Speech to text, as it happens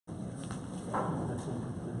Good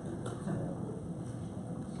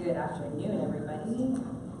afternoon, everybody.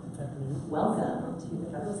 Welcome to the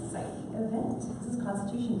Federal Society event. This is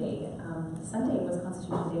Constitution Day. Sunday was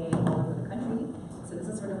Constitution Day all over the country, so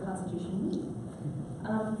this is sort of Constitution Week.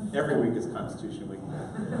 Every week is Constitution Week.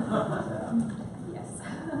 Yes.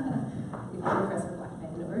 If you're Professor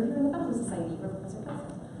Blackman, or if you're in the Federal Society, you're Professor Kelso.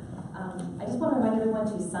 I just want to remind everyone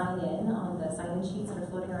to sign in on the sign-in sheets that are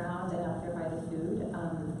floating around and out there by the food.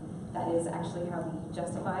 That is actually how we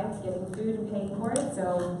justify getting food and paying for it.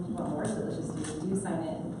 So if you want more delicious food, do sign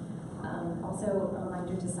in. Also, a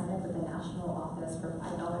reminder to sign up with the national office for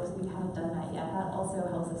 $5. We haven't done that yet. That also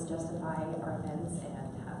helps us justify our events and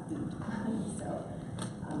have food.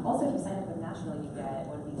 Also, if you sign up with national, you get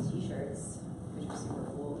one of these T-shirts, which are super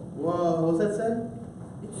cool. Whoa, what's that say?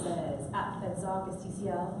 It says @FedSoc is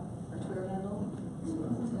TCL, our Twitter handle.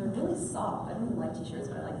 They're really soft. I don't even like T-shirts,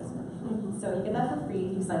 but I like this one. So you get that for free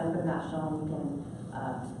if you sign up with national, and you can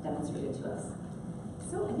demonstrate it to us.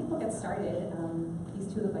 So I think we'll get started.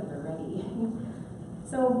 These two look like they're ready.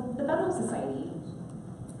 So the Federal Society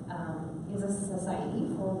is a society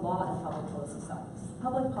for law and public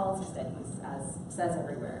policy studies, as says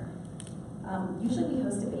everywhere. Usually we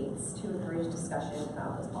host debates to encourage discussion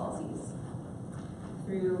about those policies.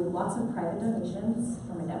 Through lots of private donations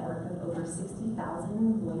from a network of over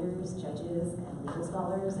 60,000 lawyers, judges, and legal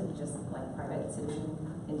scholars, and just like private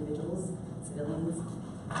individuals, civilians,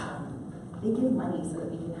 they give money so that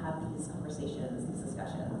we can have these conversations, these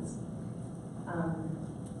discussions.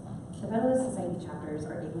 The Federalist Society chapters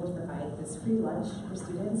are able to provide this free lunch for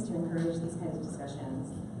students to encourage these kinds of discussions.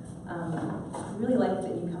 I really like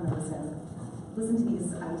that you come and listen to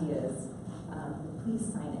these ideas.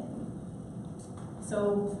 Please sign in.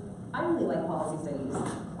 So I really like policy studies,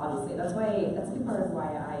 obviously. That's a big part of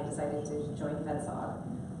why I decided to join FedSoc.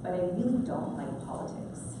 But I really don't like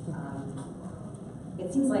politics.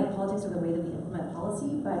 It seems like politics are the way that we implement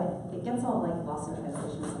policy, but it gets all like lost in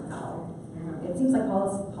translation somehow. It seems like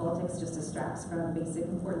politics just distracts from basic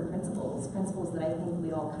important principles that I think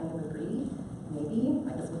we all kind of agree, maybe,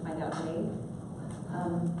 I guess we'll find out today.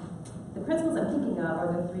 The principles I'm thinking of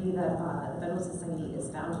are the three that the Federal Society is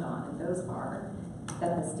founded on, and those are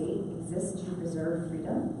that the state exists to preserve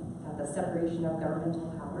freedom, that the separation of governmental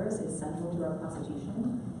powers is central to our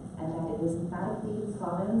Constitution, and that it is emphatically the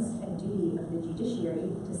province and duty of the judiciary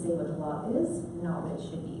to say what the law is, not what it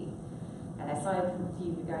should be. And I saw a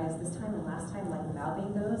few of you guys this time and last time like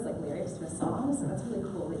mouthing those like lyrics to a song, so that's really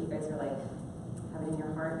cool that you guys are like have it in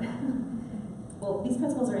your heart. Well, these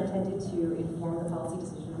principles are intended to inform the policy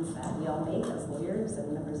decisions that we all make as lawyers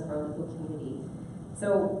and members of our legal community.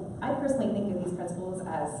 So I personally think of these principles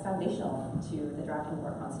as foundational to the drafting of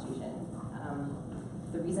our Constitution.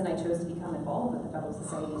 The reason I chose to become involved with the Federal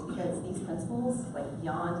Society is because these principles, like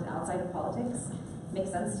beyond and outside of politics, make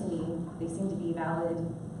sense to me. They seem to be valid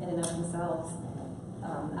in and of themselves,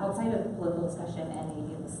 outside of political discussion and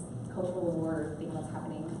maybe this cultural war thing that's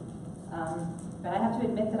happening. But I have to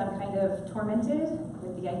admit that I'm kind of tormented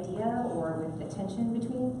with the idea or with the tension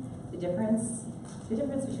between the difference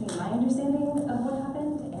between my understanding of what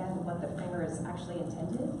happened and what the framers actually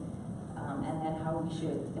intended, and then how we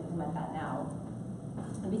should implement that now.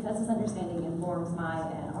 And because this understanding informs my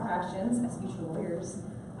and our actions as future lawyers,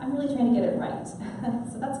 I'm really trying to get it right.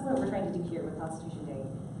 So that's what we're trying to do here with Constitution Day.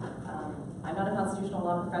 I'm not a constitutional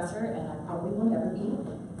law professor, and I probably will never be,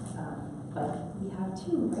 but we have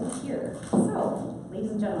two right here. So,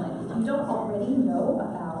 ladies and gentlemen, if you don't already know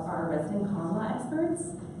about our resident common law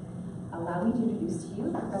experts, allow me to introduce to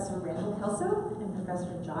you Professor Randall Kelso and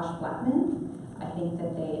Professor Josh Blackman. I think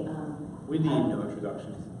that they we need no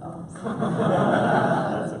introductions. Oh,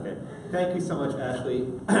 that's okay. Thank you so much, Ashley.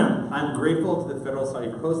 I'm grateful to the Federal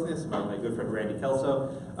Society for hosting this, my good friend Randy Kelso.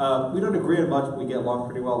 We don't agree on much, but we get along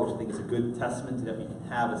pretty well, which I think is a good testament to that we can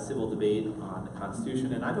have a civil debate on the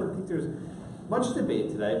Constitution, and I don't think there's much debate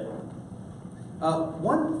today.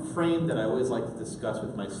 One frame that I always like to discuss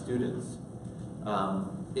with my students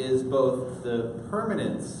is both the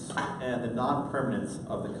permanence and the non-permanence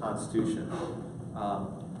of the Constitution.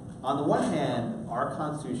 On the one hand, our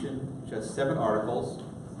Constitution, which has 7 articles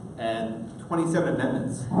and 27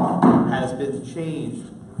 amendments, has been changed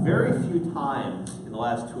very few times in the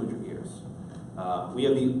last 200 years. We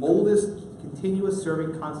have the oldest continuous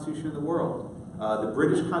serving Constitution in the world. The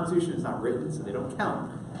British Constitution is not written, so they don't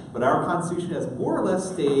count. But our Constitution has more or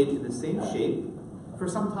less stayed in the same shape for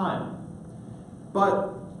some time.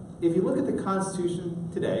 But if you look at the Constitution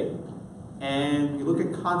today, and you look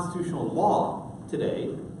at constitutional law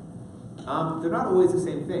today, they're not always the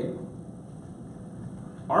same thing.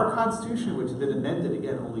 Our Constitution, which has been amended,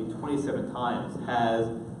 again, only 27 times, has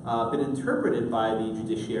been interpreted by the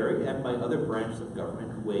judiciary and by other branches of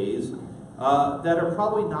government in ways that are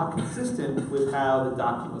probably not consistent with how the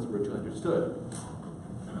document was originally understood.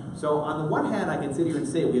 So on the one hand, I can sit here and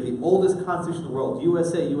say we have the oldest constitution in the world,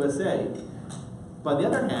 USA, USA. But on the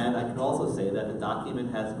other hand, I can also say that the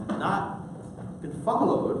document has not been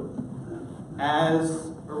followed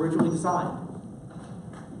as originally signed,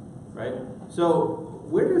 right? So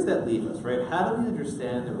where does that leave us, right? How do we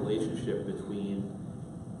understand the relationship between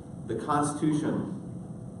the Constitution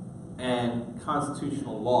and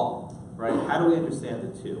constitutional law, right? How do we understand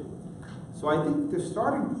the two? So I think the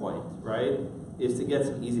starting point, right, is to get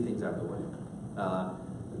some easy things out of the way.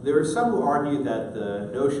 There are some who argue that the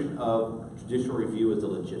notion of judicial review is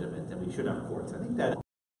illegitimate and we shouldn't have courts. I think that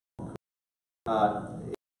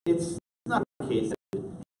it's not the case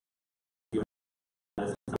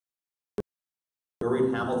that go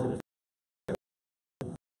read Hamilton,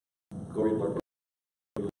 go read Lord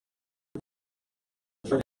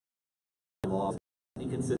laws,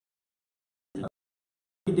 inconsistent.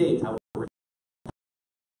 Dates, however,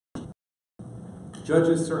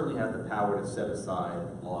 judges certainly have the power to set aside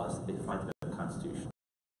laws that they find in the Constitution.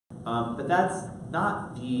 But that's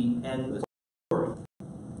not the end of the story,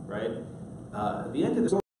 right? The end of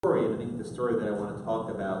the story, and I think the story that I want to talk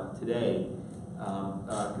about today,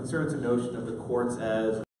 concerns the notion of the courts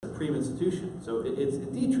as a supreme institution. So it's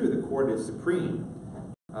indeed true the court is supreme,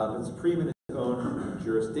 but supreme in its own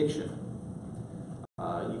jurisdiction.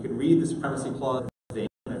 You can read the Supremacy Clause.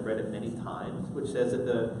 I've read it many times, which says that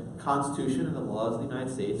the Constitution and the laws of the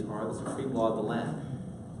United States are the supreme law of the land.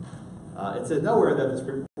 It says nowhere that the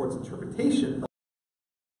Supreme Court's interpretation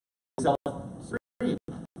is self-supreme.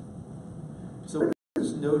 So where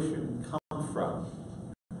does this notion come from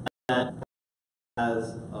that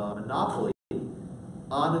has a monopoly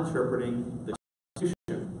on interpreting the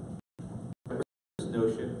Constitution? Where does this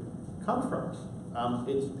notion come from?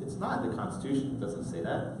 It's not in the Constitution. It doesn't say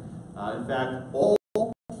that. In fact, all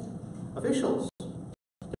officials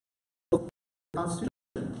of the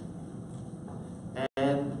Constitution,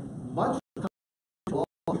 and much of the law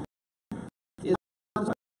is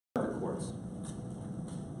outside the courts.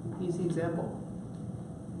 Easy example.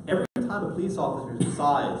 Every time a police officer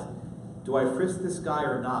decides, do I frisk this guy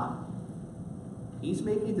or not, he's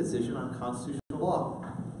making a decision on constitutional law.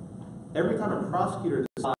 Every time a prosecutor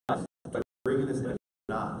decides, do I bring this in or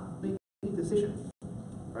not, making a decision,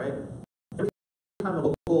 right? Every time a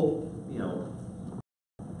local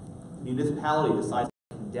municipality decides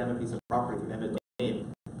to condemn a piece of property through eminent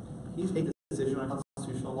domain, he's making a decision on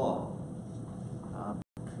constitutional law.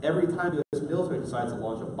 Every time the U.S. military decides to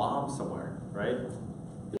launch a bomb somewhere, right, it's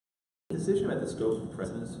a decision about the scope of the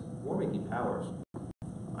president's war-making powers.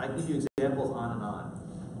 I can give you examples on and on.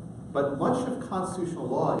 But much of constitutional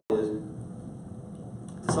law is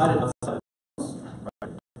decided outside of the courts,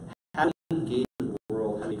 right? How do you engage with the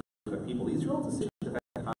world? How do you affect people? These are all decisions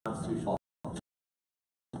about constitutional law.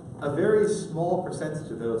 A very small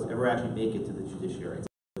percentage of those ever actually make it to the judiciary.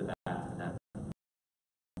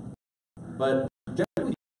 But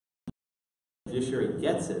generally, the judiciary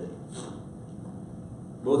gets it.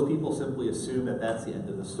 Most people simply assume that that's the end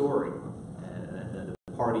of the story, and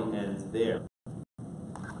the party ends there.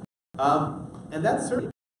 And that's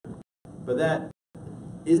certainly, but that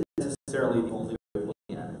isn't necessarily the only way of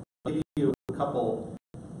looking at it. I'll give you a couple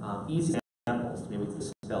easy examples to maybe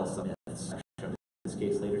dispel some myths. This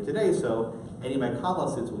case later today, so any of my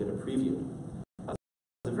colleagues will get a preview. It's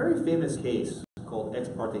a very famous case called Ex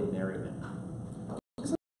parte Merryman.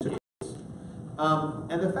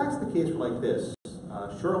 And the facts of the case were like this.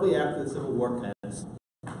 Shortly after the Civil War commenced,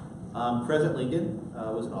 President Lincoln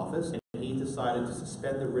was in office, and he decided to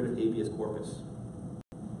suspend the writ of habeas corpus.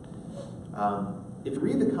 If you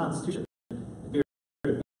read the Constitution, you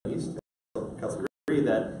agree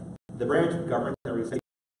that the branch of government that receives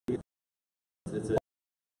it's a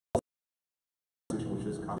Constitution which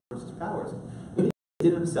is Congress's powers. He did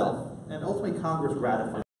it himself, and ultimately Congress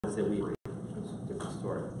ratified it and said we agree, which is a different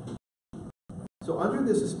story. So under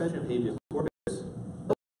the suspension of habeas corpus,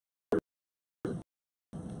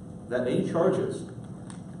 that any charges,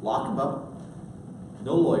 lock him up,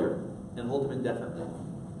 no lawyer, and hold him indefinitely.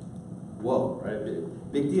 Whoa,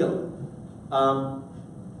 right? Big deal.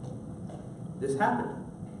 This happened.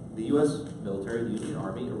 The U.S. military, the Union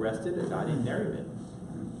Army, arrested a guy named Merryman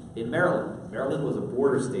in Maryland. Maryland was a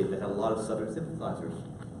border state that had a lot of Southern sympathizers.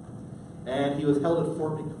 And he was held at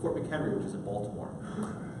Fort McHenry, which is in Baltimore.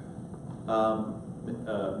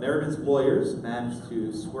 Merryman's lawyers managed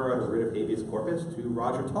to swear out a writ of habeas corpus to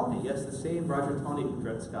Roger Taney. Yes, the same Roger Taney from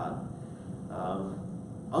Dred Scott.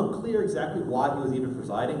 Unclear exactly why he was even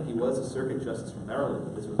presiding. He was a circuit justice from Maryland,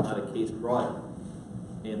 but this was not a case brought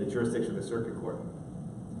in the jurisdiction of the circuit court.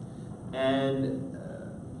 And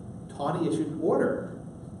Taney issued an order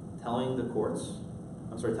telling the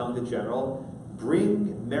telling the general,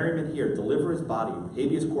 bring Merriman here, deliver his body,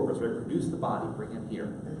 habeas corpus, right, produce the body, bring him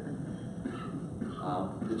here.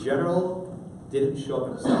 The general didn't show up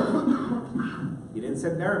himself. He didn't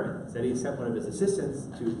send Merriman. Instead, he sent one of his assistants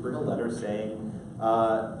to bring a letter saying,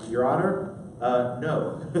 Your Honor,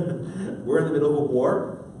 no. We're in the middle of a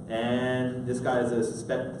war, and this guy is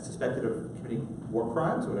suspected of committing war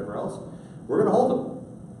crimes or whatever else. We're going to hold him.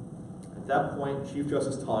 At that point, Chief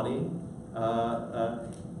Justice Taney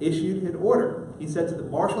issued an order. He said to the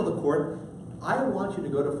marshal of the court, I want you to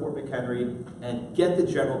go to Fort McHenry and get the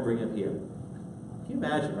general, bring him here. Can you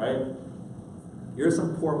imagine, right? You're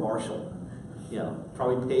some poor marshal,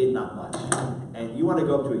 probably paid not much, and you want to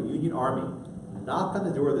go up to a Union army, knock on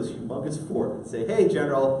the door of this humongous fort and say, hey,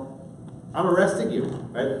 General, I'm arresting you,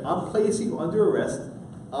 right? I'm placing you under arrest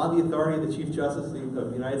on the authority of the Chief Justice of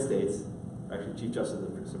the United States, actually Chief Justice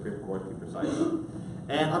of the Supreme Court, to be precise,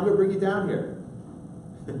 and I'm going to bring you down here.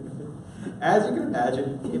 As you can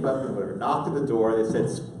imagine, came up and whatever, knocked at the door, they said,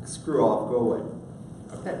 screw off, go away.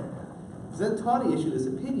 Okay. So then Taney issued this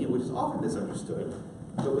opinion, which is often misunderstood,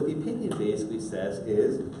 but what the opinion basically says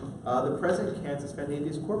is the president can't suspend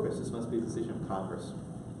habeas corpus. This must be a decision of Congress.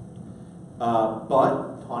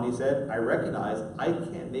 But Taney said, I recognize I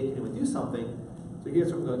can't make anyone do something, so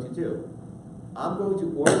here's what I'm going to do. I'm going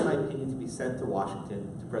to order my opinion to be sent to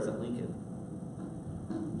Washington to President Lincoln.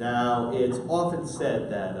 Now, it's often said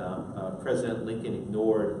that President Lincoln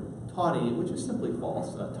ignored Taney, which is simply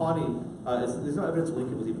false. There's no evidence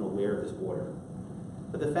Lincoln was even aware of this order.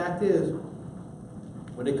 But the fact is,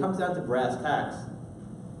 when it comes down to brass tacks,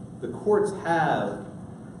 the courts have,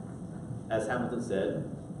 as Hamilton said,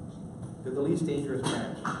 they're the least dangerous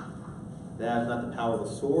branch. They have not the power of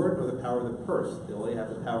the sword nor the power of the purse. They only have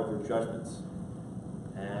the power of their judgments.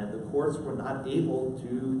 And the courts were not able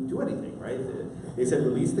to do anything, right? They said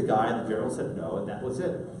release the guy, and the general said no, and that was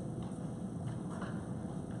it.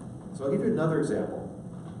 So I'll give you another example.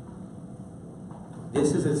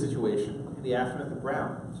 This is a situation in the aftermath of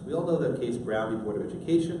Brown. So we all know the case Brown v. Board of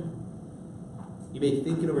Education. You may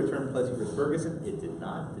think it overturned Plessy v. Ferguson. It did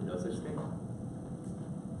not. It did no such thing.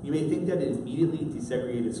 You may think that it immediately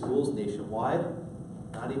desegregated schools nationwide.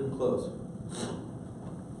 Not even close.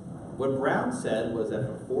 What Brown said was that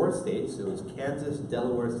for 4 states, it was Kansas,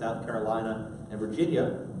 Delaware, South Carolina, and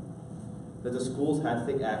Virginia, that the schools had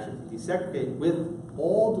to take action to desegregate with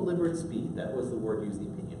all deliberate speed. That was the word used in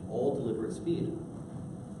the opinion, all deliberate speed.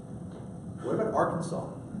 What about Arkansas?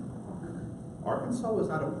 Arkansas was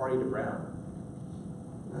not a party to Brown.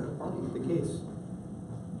 Not a party to the case.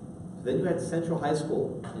 So then you had Central High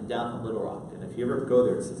School in downtown Little Rock. And if you ever go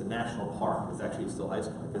there, it's a national park. It's actually still high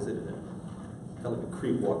school. I visited it. Felt like a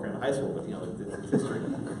creep walking around high school, but it's history.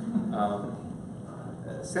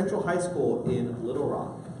 Central High School in Little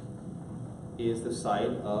Rock is the site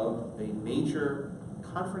of a major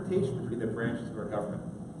confrontation between the branches of our government.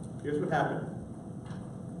 Here's what happened.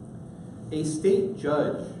 A state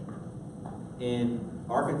judge in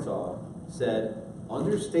Arkansas said,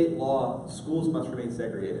 under state law, schools must remain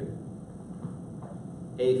segregated.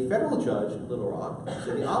 A federal judge in Little Rock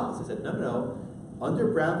said the opposite, said, no.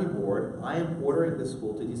 Under Brown v. Board, I am ordering the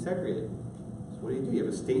school to desegregate. So what do? You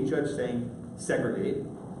have a state judge saying segregate,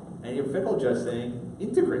 and you have a federal judge saying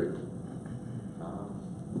integrate.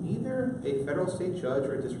 Neither a federal state judge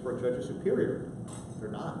or a district court judge are superior.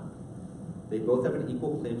 They're not. They both have an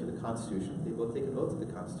equal claim to the Constitution. They both take an oath to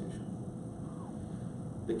the Constitution.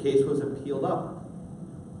 The case was appealed up.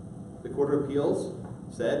 The Court of Appeals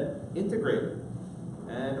said integrate.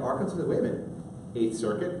 And Arkansas said, wait a minute, 8th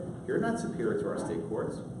Circuit, you're not superior to our state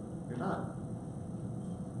courts. You're not.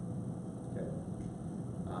 Okay.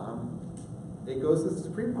 It goes to the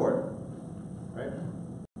Supreme Court, right?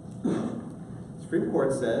 The Supreme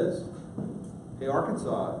Court says, hey,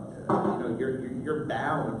 Arkansas, you're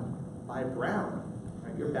bound by Brown.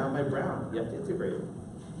 Right? You're bound by Brown. You have to integrate it.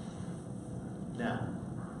 Now,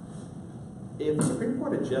 if the Supreme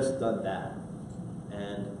Court had just done that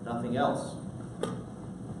and nothing else,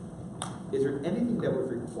 is there anything that would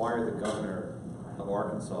require the governor of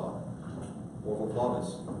Arkansas, Orval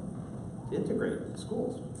Faubus, to integrate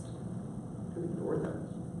schools? Could ignore them.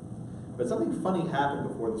 But something funny happened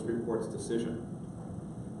before the Supreme Court's decision.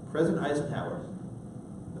 President Eisenhower,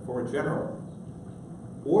 the former general,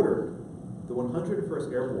 ordered the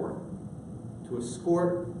 101st Airborne to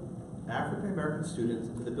escort African American students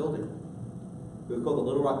into the building. It was called the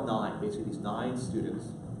Little Rock Nine, basically these 9 students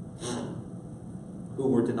who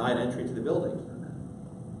were denied entry to the building.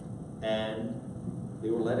 And they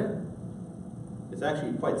were let in. It's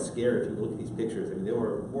actually quite scary if you look at these pictures. I mean, they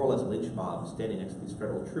were more or less lynch mobs standing next to these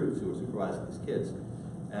federal troops who were supervising these kids.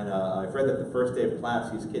 And I've read that the first day of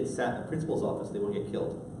class, these kids sat in the principal's office. They wouldn't get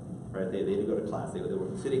killed, right? They didn't go to class. They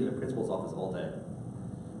were sitting in the principal's office all day.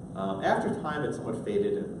 After time, it somewhat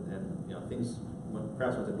faded, and you know, things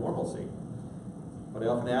perhaps went to normalcy. But I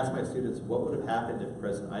often ask my students, what would have happened if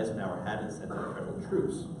President Eisenhower hadn't sent out federal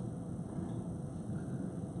troops?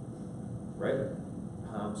 Right?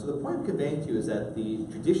 So the point I'm conveying to you is that the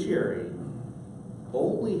judiciary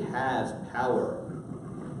only has power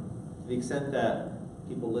to the extent that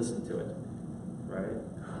people listen to it, right?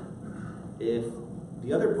 If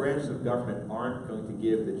the other branches of government aren't going to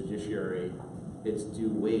give the judiciary its due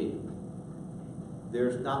weight,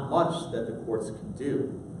 there's not much that the courts can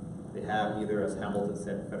do. They have either, as Hamilton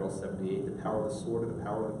said in Federal 78, the power of the sword or the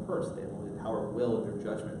power of the purse. They have only the power of will in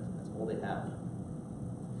their judgment. That's all they have.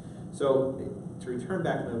 So, to return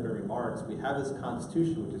back to my opening remarks, we have this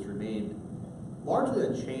Constitution which has remained largely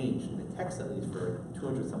unchanged, in the text at least, for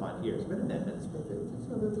 200 some odd years. There have been amendments, but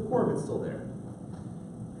the core of it's still there.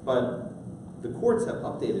 But the courts have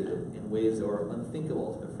updated it in ways that were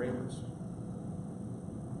unthinkable to the framers.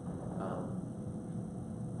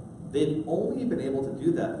 They've only been able to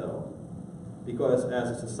do that, though, because as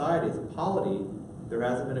a society, as a polity, there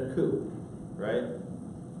hasn't been a coup, right?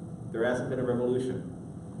 There hasn't been a revolution,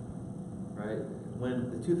 right? When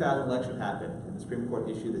the 2000 election happened and the Supreme Court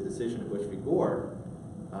issued the decision of Bush v. Gore,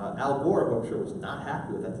 Al Gore, who I'm sure was not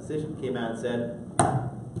happy with that decision, came out and said,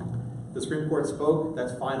 the Supreme Court spoke,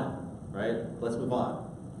 that's final, right? Let's move on.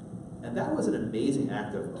 And that was an amazing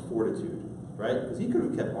act of fortitude, right? Because he could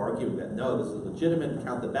have kept arguing that, no, this is legitimate,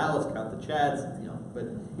 count the ballots, count the chads, you know, but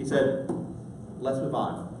he said, let's move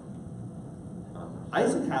on.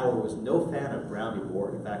 Eisenhower was no fan of Brown v.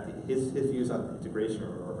 Board. In fact, his views on integration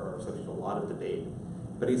are subject to a lot of debate.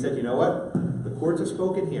 But he said, you know what? The courts have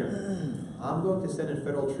spoken here. I'm going to send in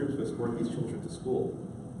federal troops to escort these children to school,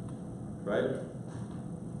 right?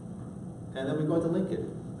 And then we go into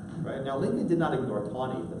Lincoln, right? Now, Lincoln did not ignore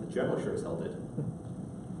Tawney, but the general sure as hell did.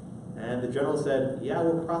 And the general said, yeah,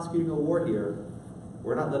 we're prosecuting a war here.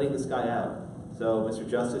 We're not letting this guy out. So, Mr.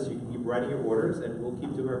 Justice, you can keep writing your orders, and we'll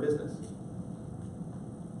keep doing our business.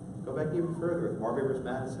 Go back even further with Marbury versus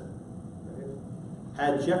Madison. Right?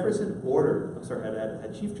 Had Jefferson ordered,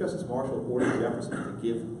 had Chief Justice Marshall ordered Jefferson to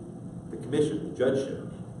give the commission, the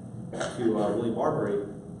judgeship, to William Marbury,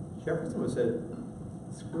 Jefferson would have said,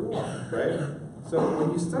 screw off, right? So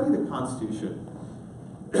when you study the Constitution,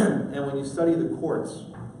 and when you study the courts,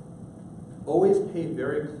 always pay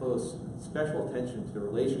very close, special attention to the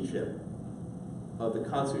relationship of the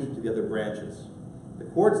Constitution to the other branches. The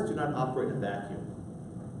courts do not operate in a vacuum.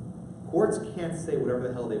 Courts can't say whatever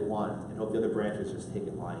the hell they want and hope the other branches just take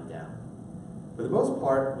it lying down. For the most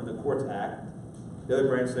part, when the courts act, the other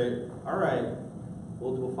branches say, all right,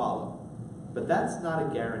 we'll follow. But that's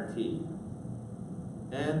not a guarantee.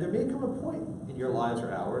 And there may come a point in your lives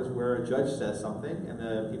or ours where a judge says something and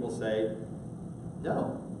the people say,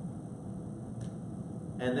 no.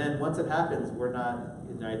 And then once it happens, we're not,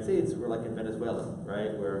 in the United States, we're like in Venezuela,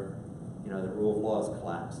 right? Where, you know, the rule of law has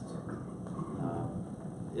collapsed.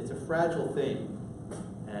 It's a fragile thing,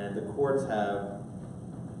 and the courts have,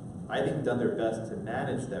 I think, done their best to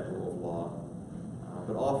manage that rule of law,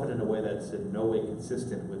 but often in a way that's in no way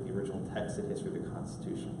consistent with the original text and history of the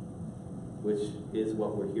Constitution, which is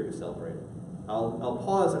what we're here to celebrate. I'll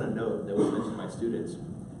pause on a note that was mentioned to my students.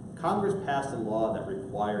 Congress passed a law that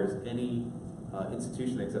requires any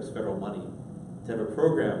institution that accepts federal money to have a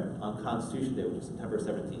program on Constitution Day, which is September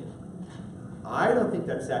 17th. I don't think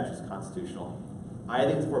that statute is constitutional. I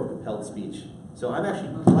think it's more of compelled speech. So I'm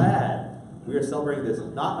actually glad we are celebrating this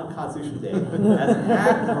not on Constitution Day, as an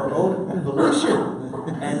act of our own volition,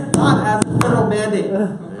 and not as a federal mandate.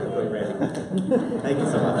 Thank you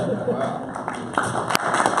so much.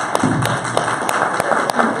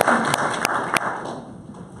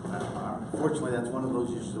 Fortunately, that's one of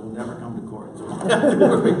those issues that will never come to court. So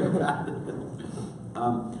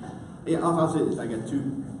I'll say this. I got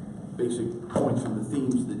two basic points from the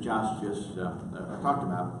themes that Josh just talked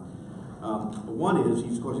about. One is,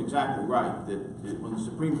 he's of course exactly right, that when the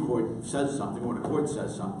Supreme Court says something, or the court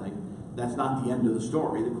says something, that's not the end of the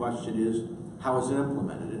story. The question is, how is it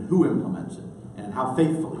implemented, and who implements it, and how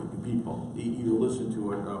faithfully do people either listen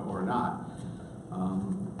to it or not.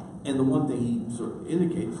 And the one thing he sort of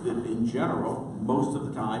indicates that in general, most of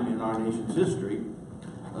the time in our nation's history,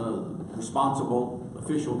 responsible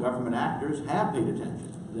official government actors have paid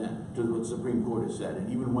attention then to what the Supreme Court has said.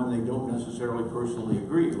 And even when they don't necessarily personally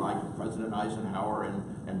agree, like President Eisenhower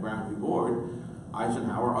and Brown v. Board,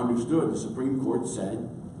 Eisenhower understood the Supreme Court said,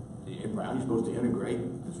 in Brown, you're supposed to integrate.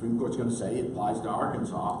 The Supreme Court's going to say it applies to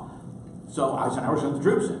Arkansas. So Eisenhower sent the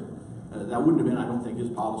troops in. That wouldn't have been, I don't think, his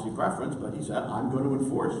policy preference, but he said, I'm going to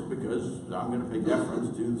enforce because I'm going to pay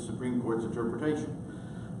deference to the Supreme Court's interpretation.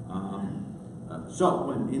 So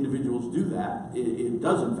when individuals do that, it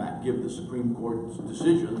does in fact give the Supreme Court's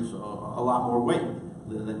decisions a lot more weight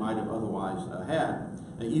than they might have otherwise had.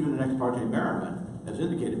 Even in Ex parte Merriman, as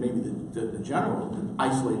indicated, maybe the general, an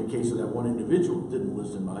isolated case of that one individual, didn't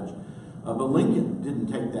listen much. But Lincoln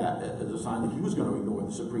didn't take that as a sign that he was going to ignore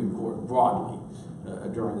the Supreme Court broadly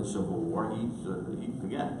during the Civil War. He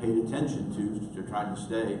again, paid attention to trying to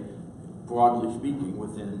stay, broadly speaking,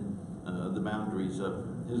 within the boundaries of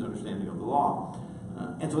his understanding of the law.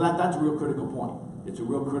 And so that's a real critical point. It's a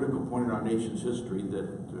real critical point in our nation's history that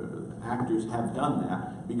actors have done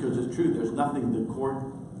that, because it's true, there's nothing the court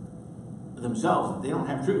themselves, they don't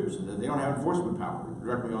have troops, they don't have enforcement power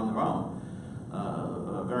directly on their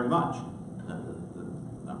own, very much.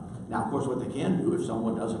 Now, of course, what they can do, if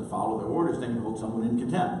someone doesn't follow their orders, they can hold someone in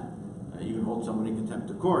contempt. You can hold someone in contempt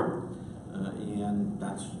of court, and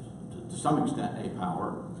that's, to some extent, a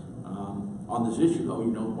power. On this issue, though,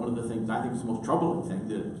 one of the things, I think is the most troubling thing,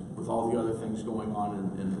 that with all the other things going on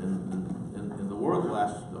in the world the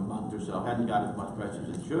last month or so, hadn't got as much press as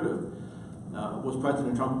it should have, was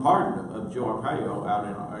President Trump's pardon of Joe Arpaio out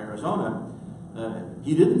in Arizona.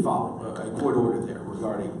 He didn't follow a court order there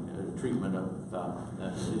regarding treatment of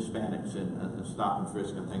Hispanics and stop and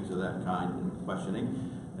frisk and things of that kind and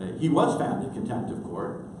questioning. He was found in contempt of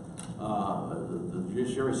court. The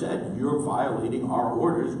judiciary said, you're violating our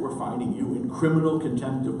orders, we're finding you in criminal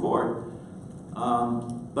contempt of court.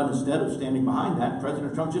 But instead of standing behind that,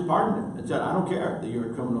 President Trump just pardoned him and said, I don't care that you're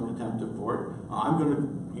in criminal contempt of court, I'm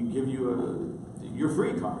going to give you your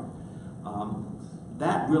free card.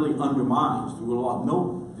 That really undermines the rule of law.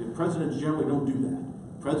 No, the presidents generally don't do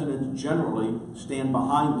that. Presidents generally stand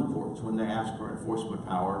behind the courts when they ask for enforcement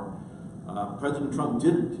power. President Trump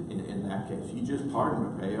didn't in that case. He just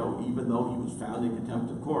pardoned Arpaio, even though he was found in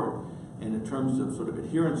contempt of court. And in terms of sort of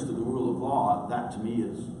adherence to the rule of law, that to me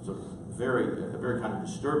is sort of very kind of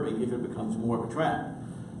disturbing if it becomes more of a trend.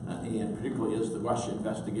 And particularly as the Russia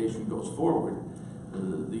investigation goes forward,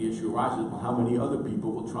 the issue arises, well, how many other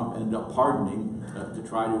people will Trump end up pardoning to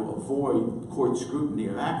try to avoid court scrutiny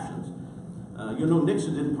of actions?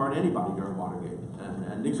 Nixon didn't pardon anybody during Watergate.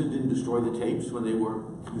 And Nixon didn't destroy the tapes when he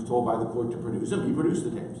was told by the court to produce them. He produced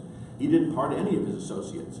the tapes. He didn't pardon any of his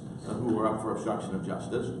associates who were up for obstruction of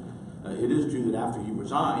justice. It is true that after he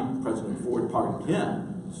resigned, President Ford pardoned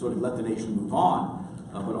him, sort of let the nation move on.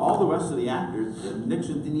 But all the rest of the actors,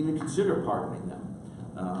 Nixon didn't even consider pardoning them.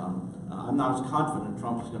 I'm not as confident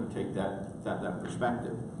Trump is going to take that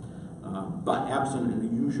perspective. But absent an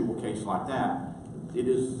unusual case like that, it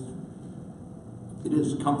is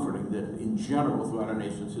comforting that in general throughout our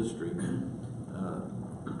nation's history,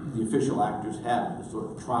 the official actors have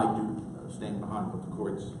sort of tried to stand behind what the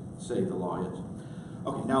courts say the law is.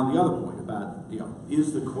 Okay, now the other point about,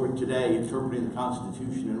 is the court today interpreting the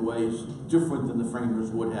Constitution in ways different than the framers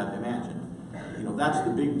would have imagined? That's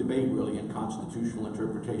the big debate really in constitutional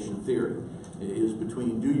interpretation theory, is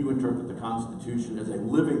between, do you interpret the Constitution as a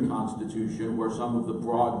living Constitution where some of the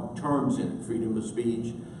broad terms in it, freedom of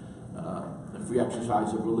speech, free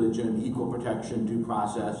exercise of religion, equal protection, due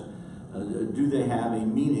process, do they have a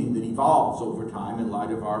meaning that evolves over time in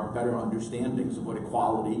light of our better understandings of what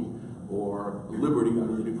equality or liberty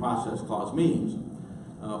under the Due Process Clause means?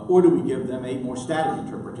 Or do we give them a more static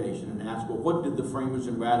interpretation and ask, well, what did the framers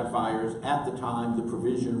and ratifiers at the time the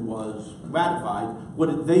provision was ratified, what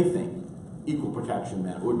did they think equal protection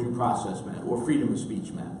meant, or due process meant, or freedom of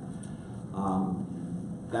speech meant?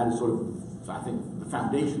 That is sort of, I think, the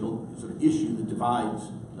foundational sort of issue that divides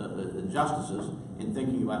justices in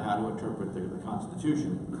thinking about how to interpret the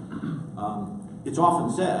Constitution. It's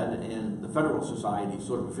often said, and the Federal Society's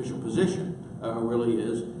sort of official position really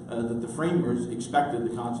is that the framers expected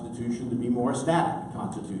the Constitution to be more a static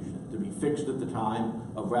Constitution, to be fixed at the time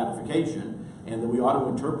of ratification, and that we ought to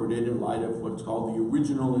interpret it in light of what's called the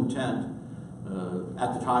original intent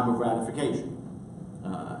at the time of ratification.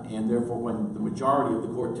 And therefore, when the majority of the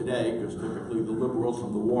court today, because typically the liberals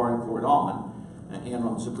from the Warren Court on, and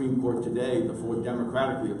on the Supreme Court today, the 4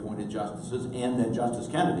 democratically appointed justices, and then Justice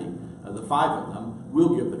Kennedy, the 5 of them,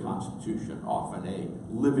 will give the Constitution often a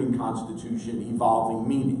living Constitution, evolving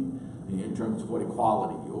meaning in terms of what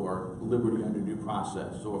equality or liberty under due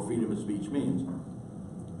process or freedom of speech means.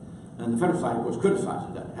 And the Federal Society, of course,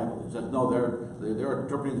 criticizes that heavily. It says, no, they're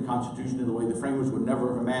interpreting the Constitution in a way the framers would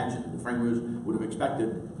never have imagined. The framers would have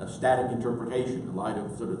expected a static interpretation in light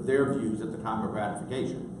of sort of their views at the time of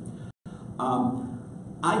ratification.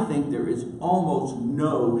 I think there is almost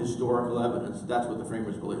no historical evidence that that's what the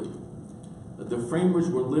framers believed. The framers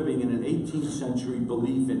were living in an 18th century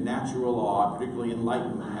belief in natural law, particularly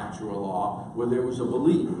Enlightenment natural law, where there was a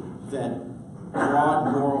belief that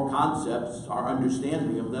broad moral concepts, our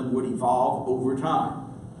understanding of them, would evolve over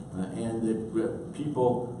time, and that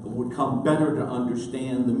people would come better to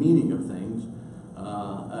understand the meaning of things,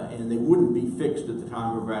 and they wouldn't be fixed at the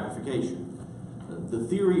time of ratification. The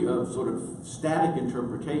theory of sort of static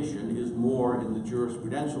interpretation is more, in the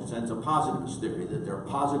jurisprudential sense, a positivist theory, that there are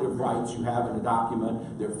positive rights you have in a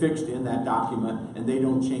document, they're fixed in that document, and they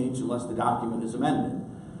don't change unless the document is amended.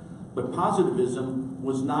 But positivism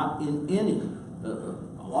was not in any,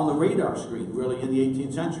 on the radar screen, really, in the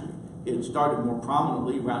 18th century. It started more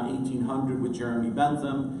prominently around 1800 with Jeremy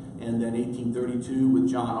Bentham, and then 1832 with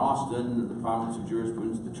John Austin, the province of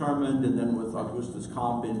jurisprudence determined, and then with Augustus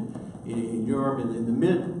Comte in Europe in the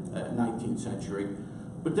mid-19th century.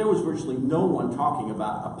 But there was virtually no one talking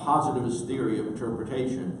about a positivist theory of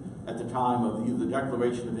interpretation at the time of either the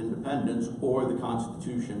Declaration of Independence or the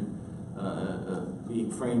Constitution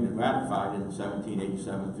being framed and ratified in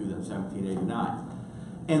 1787 through then 1789.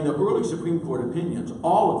 And the early Supreme Court opinions,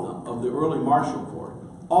 all of them, of the early Marshall Court,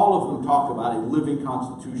 all of them talk about a living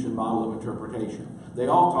Constitution model of interpretation. They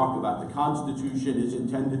all talk about the Constitution is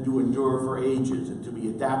intended to endure for ages and to be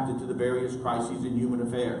adapted to the various crises in human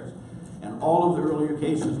affairs. And all of the earlier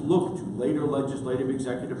cases look to later legislative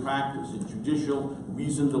executive practice and judicial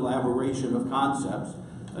reasoned elaboration of concepts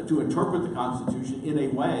to interpret the Constitution in a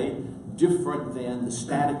way different than the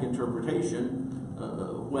static interpretation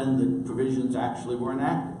when the provisions actually were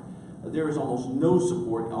enacted. There is almost no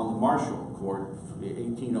support on the Marshall Court,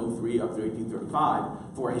 1803 up to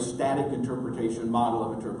 1835, for a static interpretation model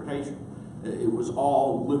of interpretation. It was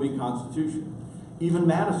all living Constitution. Even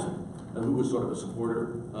Madison, who was sort of a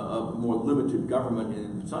supporter of more limited government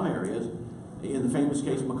in some areas, in the famous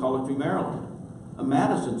case McCulloch v. Maryland,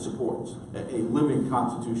 Madison supports a living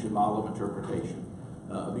Constitution model of interpretation.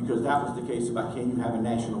 Because that was the case about can you have a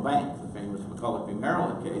national bank, the famous McCulloch v.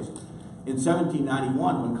 Maryland case. In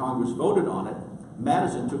 1791, when Congress voted on it,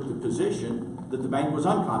 Madison took the position that the bank was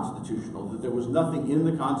unconstitutional, that there was nothing in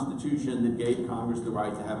the Constitution that gave Congress the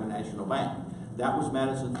right to have a national bank. That was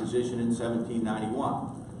Madison's position in 1791.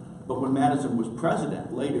 But when Madison was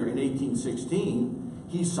president later in 1816,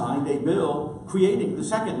 he signed a bill creating the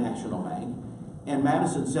second national bank, and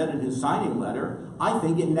Madison said in his signing letter, I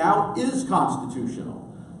think it now is constitutional,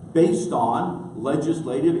 based on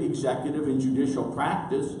legislative, executive, and judicial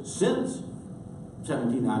practice since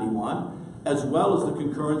 1791, as well as the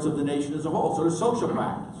concurrence of the nation as a whole, sort of social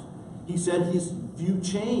practice. He said his view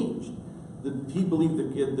changed. That he believed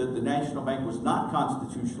that the National Bank was not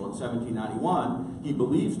constitutional in 1791. He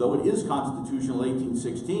believes, though, it is constitutional in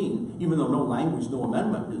 1816, even though no language, no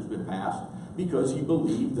amendment has been passed, because he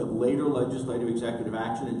believed that later legislative, executive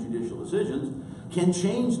action and judicial decisions can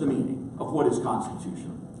change the meaning of what is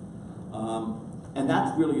constitutional. And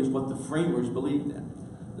that really is what the framers believed in.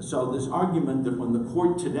 So this argument that when the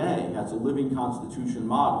court today has a living Constitution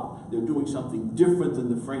model, they're doing something different than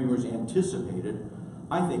the framers anticipated,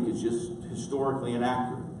 I think is just historically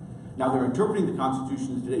inaccurate. Now, they're interpreting the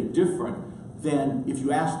Constitution today different than if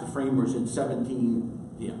you asked the framers in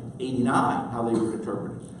 1789 how they would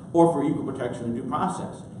interpret it, or for equal protection and due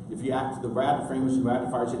process. If you asked the framers and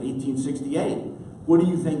ratifiers in 1868, what do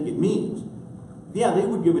you think it means? Yeah, they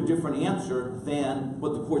would give a different answer than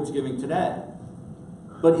what the court's giving today.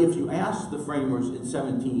 But if you ask the framers in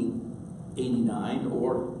 1789,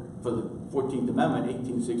 or for the 14th Amendment,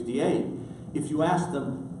 1868, if you ask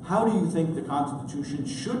them, how do you think the Constitution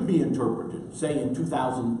should be interpreted, say in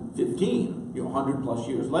 2015, 100 plus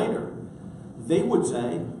years later, they would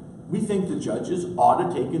say, we think the judges ought to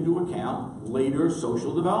take into account later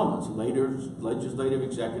social developments, later legislative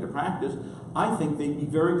executive practice. I think they'd be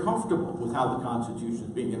very comfortable with how the Constitution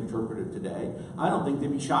is being interpreted today. I don't think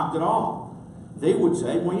they'd be shocked at all. They would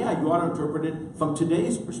say, well, yeah, you ought to interpret it from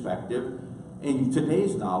today's perspective and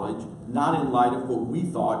today's knowledge, not in light of what we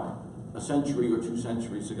thought a century or 2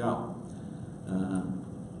 centuries ago.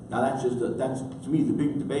 Now that's to me the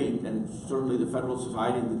big debate, and certainly the Federal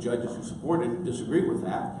Society and the judges who support it disagree with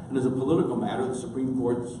that. And as a political matter, the Supreme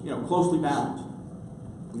Court's closely balanced.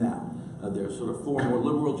 Now there's sort of 4 more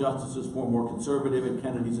liberal justices, 4 more conservative, and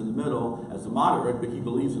Kennedy's in the middle as the moderate, but he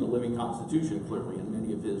believes in a living Constitution clearly in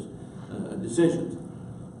many of his decisions.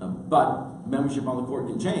 But membership on the court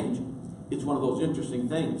can change. it's one of those interesting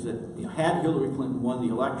things that, you know, had Hillary Clinton won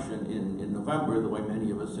the election in November, the way many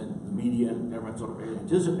of us in the media and everyone sort of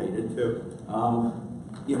anticipated,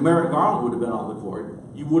 you know, Merrick Garland would have been on the court.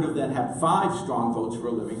 You would have then had 5 strong votes for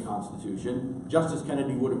a living constitution. Justice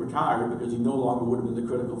Kennedy would have retired because he no longer would have been the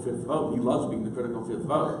critical 5th vote. He loves being the critical 5th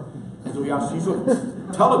vote. And so he sort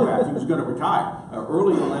of telegraphed he was going to retire.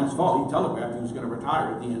 Early in the last fall, he telegraphed he was going to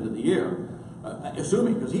retire at the end of the year,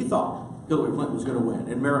 assuming, because he thought Hillary Clinton was going to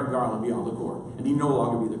win and Merrick Garland be on the court, and he'd no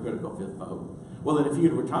longer be the critical 5th vote. Well, then if he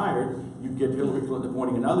had retired, you'd get Hillary Clinton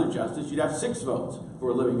appointing another justice. You'd have 6 votes for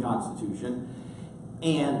a living constitution.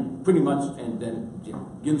 And pretty much, and then you know,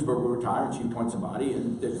 Ginsburg will retire and she appoints somebody,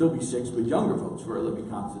 and there'd still be 6 but younger votes for a living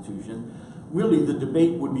constitution. Really, the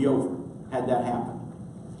debate would be over had that happened.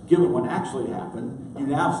 Given what actually happened, you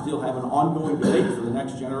now still have an ongoing debate for the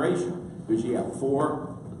next generation, because you have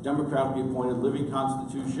 4 democratically appointed living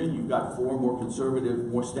constitution, you've got 4 more conservative,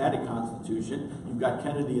 more static constitution, you've got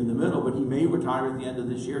Kennedy in the middle, but he may retire at the end of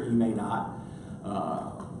this year, he may not.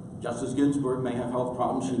 Justice Ginsburg may have health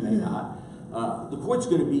problems, she may not. The court's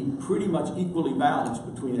going to be pretty much equally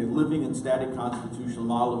balanced between a living and static constitutional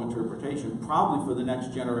model of interpretation, probably for the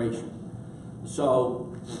next generation.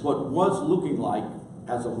 So what was looking like,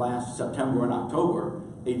 as of last September and October,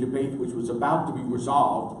 a debate which was about to be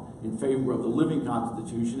resolved in favor of the living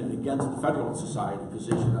constitution and against the Federalist Society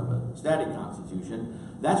position of a static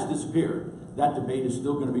constitution, that's disappeared. That debate is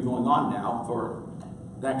still going to be going on now for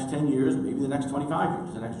the next 10 years, maybe the next 25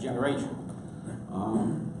 years, the next generation.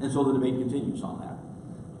 And so the debate continues on that.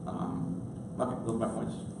 Okay, those are my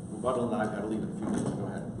points. Rebuttal, and I've got to leave in a few minutes. Go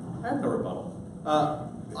ahead. I have no rebuttal.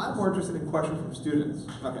 I'm more interested in questions from students.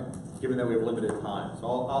 Okay. Given that we have limited time.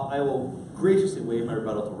 So I will graciously waive my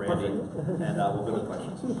rebuttal to Randy, and we'll go to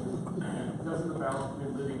questions. Doesn't the balance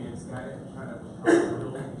between living and static kind of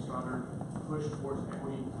build a stronger push towards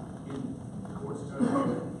equity in the court system?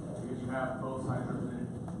 Because you have both sides represented,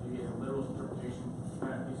 you get a literal interpretation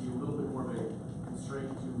kind of gives you a little bit more of a constraint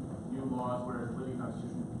to new laws, whereas the living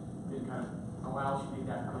constitution then kind of allows you the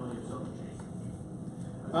adaptability of social change.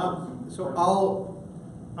 So I'll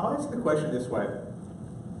answer the question this way.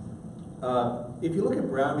 If you look at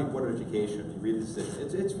Brown v. Board of Education, you read this,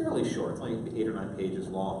 it's fairly short. It's only 8 or 9 pages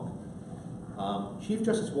long. Chief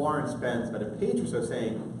Justice Warren spends about a page or so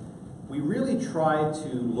saying, we really try to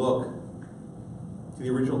look to the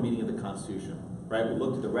original meaning of the Constitution, right? We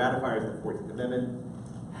looked at the ratifiers of the 14th Amendment.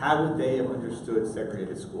 How would they have understood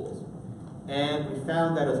segregated schools? And we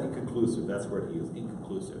found that it was inconclusive. That's the word he used,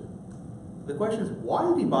 inconclusive. The question is, why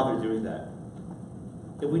did he bother doing that?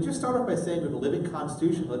 If we just start off by saying with a living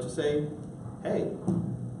constitution, let's just say, hey,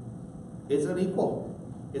 it's unequal.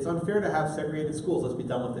 It's unfair to have segregated schools. Let's be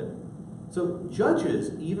done with it. So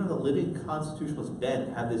judges, even on the living constitutionalist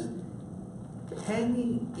bent, have this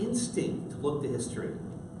hanging instinct to look to history.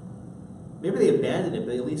 Maybe they abandon it,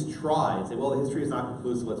 but they at least try and say, well, the history is not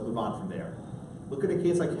conclusive. Let's move on from there. Look at a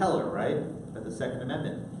case like Heller, right? At the Second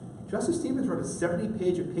Amendment. Justice Stevens wrote a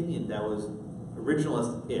 70-page opinion that was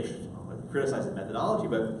originalist-ish. Criticize the methodology,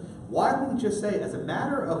 but why don't we just say, as a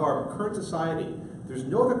matter of our current society, there's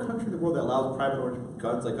no other country in the world that allows private ownership of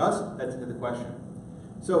guns like us? That's the question.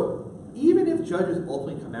 So even if judges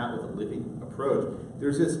ultimately come out with a living approach,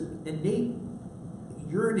 there's this innate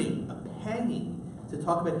yearning, a panging to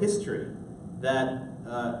talk about history that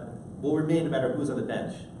will remain no matter who's on the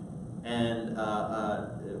bench. And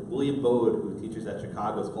William Bode, who teaches at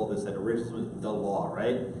Chicago, has called this that originalism is the law,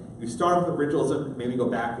 right? You start with originalism, maybe go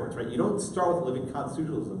backwards, right? You don't start with living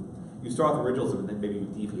constitutionalism. You start with originalism, and then maybe you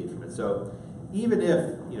deviate from it. So even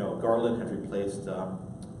if, you know, Garland had replaced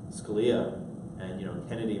Scalia, and, you know,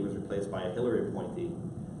 Kennedy was replaced by a Hillary appointee,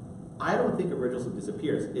 I don't think originalism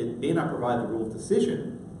disappears. It may not provide the rule of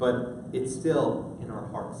decision, but it's still in our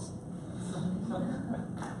hearts.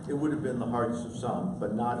 It would have been the hearts of some,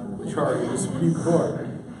 but not in the majority of the Supreme Court.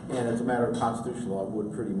 And as a matter of constitutional law, it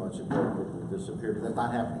would pretty much have very quickly disappeared. But that's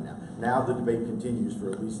not happening now. Now the debate continues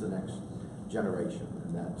for at least the next generation.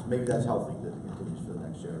 And maybe that's healthy that it continues for the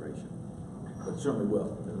next generation. But it certainly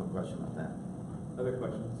will. There's no question about that. Other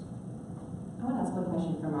questions? I want to ask one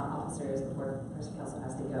question from our officers before Mr. Kelso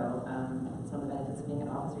has to go. It's one of the benefits of being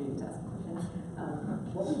an officer, you get to ask a question.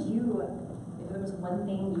 What would you, if there was one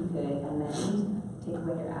thing you could amend, take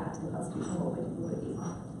away your act to the Constitution, what would it be?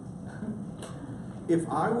 If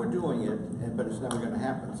I were doing it, but it's never going to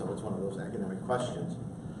happen, so it's one of those academic questions,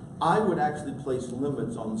 I would actually place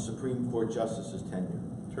limits on the Supreme Court justices' tenure.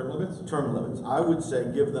 Term limits? Term limits. I would say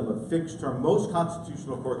give them a fixed term. Most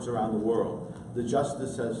constitutional courts around the world, the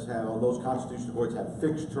justices on those constitutional courts have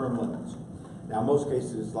fixed term limits. Now, in most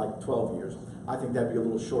cases, it's like 12 years. I think that'd be a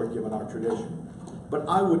little short given our tradition. but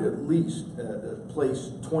I would at least place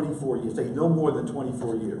 24 years, say no more than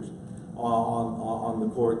 24 years on the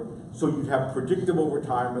court, so you'd have predictable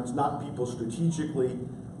retirements, not people strategically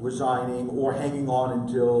resigning or hanging on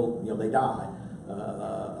until they die.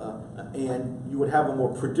 And you would have a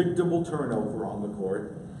more predictable turnover on the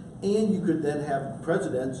court. And you could then have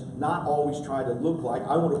presidents not always try to look like,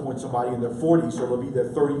 I want to appoint somebody in their 40s, so they'll be there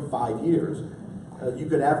 35 years. You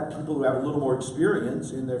could have people who have a little more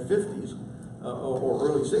experience in their 50s or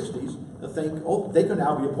early 60s think, oh, they can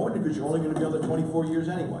now be appointed because you're only going to be on there 24 years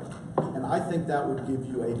anyway. And I think that would give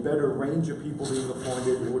you a better range of people being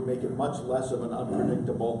appointed. It would make it much less of an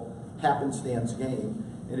unpredictable happenstance game.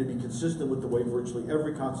 And it'd be consistent with the way virtually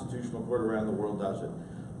every constitutional court around the world does it.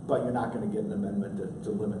 But you're not going to get an amendment to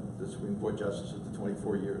limit the Supreme Court justices to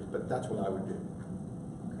 24 years. But that's what I would do.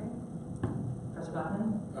 Okay. Professor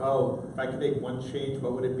Blackman? Oh, if I could make one change,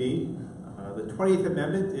 what would it be? The 20th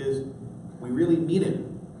Amendment is, we really mean it.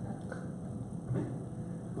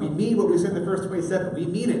 We mean what we said in the first 27. We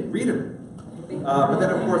mean it. Read them. But then,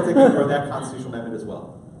 of course, they can ignore that constitutional amendment as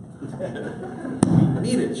well. We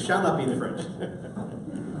mean it. Shall not be infringed.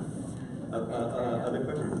 Other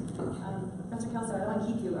questions? Professor Kelso, I don't want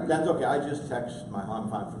to keep you. That's okay. I just text my home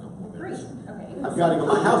fine for a couple more Great. minutes. Okay. I've got to go.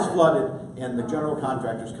 My house flooded, and the general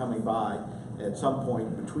contractor's coming by at some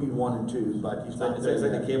point between 1 and 2, but he's not there Is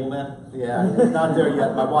that yet. the cable man? Yeah, he's not there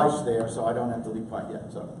yet. My wife's there, so I don't have to leave quite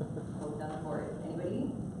yet. So. Hold down the board.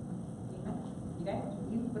 Anybody? You guys?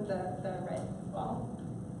 You with the red ball?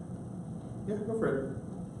 Yeah, go for it.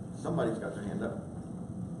 Somebody's got their hand up.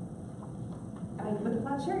 I mean, with the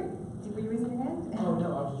plaid shirt. Were you raising your hand? Oh, no,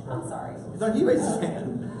 I was just I'm sorry. So he raised his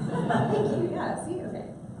hand. Thank you. Yeah. See.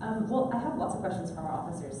 Okay. Well, I have lots of questions from our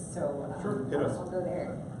officers, so Sure, hit us. I'll go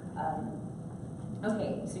there.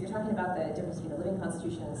 Okay. So you're talking about the difference between the living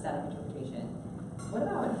constitution and the static interpretation. What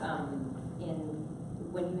about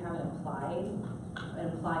when you have an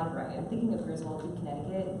implied right? I'm thinking of Griswold v.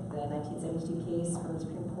 Connecticut, the 1972 case from the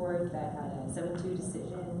Supreme Court that had a 7-2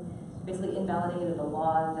 decision, basically invalidated a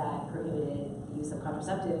law that prohibited the use of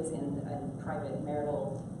contraceptives in a private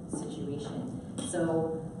marital situation.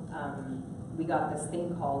 So we got this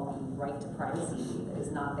thing called the right to privacy that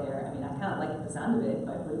is not there. I mean, I kind of like the sound of it,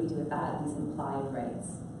 but what do we do with that? These implied rights.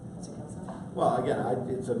 Mr. Kelso? Well, again,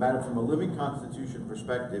 it's a matter from a living constitution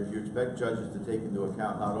perspective. You expect judges to take into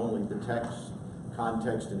account not only the text,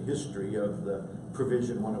 context, and history of the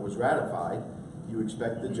provision when it was ratified. You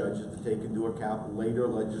expect the judges to take into account later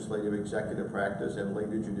legislative executive practice and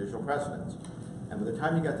later judicial precedents. And by the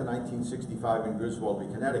time you got to 1965 in Griswold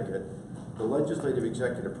v. Connecticut, the legislative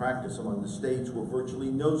executive practice among the states were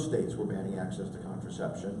virtually no states were banning access to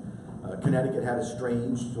contraception. Connecticut had a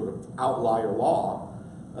strange sort of outlier law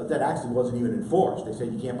that actually wasn't even enforced. They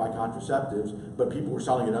said you can't buy contraceptives, but people were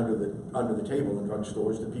selling it under the table in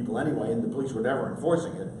drugstores to people anyway, and the police were never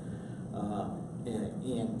enforcing it.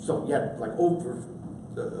 And so, yeah, like over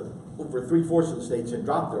 3/4 of the states had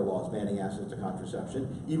dropped their laws banning access to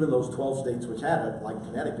contraception. Even those 12 states which had it, like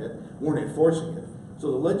Connecticut, weren't enforcing it. So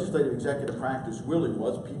the legislative executive practice really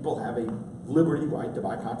was people have a liberty right to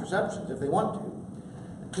buy contraceptions if they want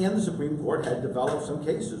to. And the Supreme Court had developed some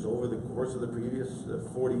cases over the course of the previous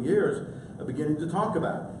 40 years, beginning to talk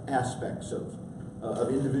about aspects of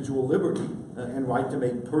individual liberty and right to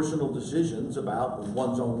make personal decisions about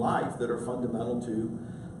one's own life that are fundamental to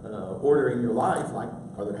ordering your life, like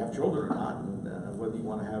whether to have children or not, and whether you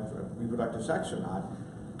want to have reproductive sex or not.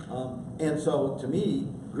 And so, to me,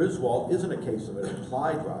 Griswold isn't a case of an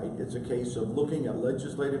implied right. It's a case of looking at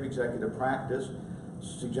legislative executive practice,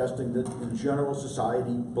 suggesting that in general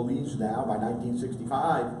society believes now, by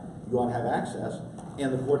 1965, you ought to have access,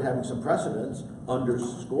 and the court having some precedents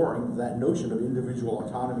underscoring that notion of individual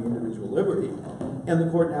autonomy, individual liberty, and the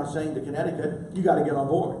court now saying to Connecticut, you got to get on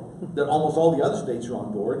board. That almost all the other states are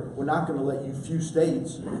on board. We're not going to let you few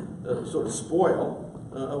states sort of spoil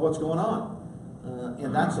what's going on.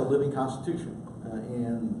 And that's a living constitution.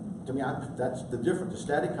 And to me, that's the difference. The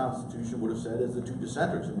static constitution would have said, as the two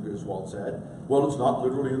dissenters in Griswold said, well, it's not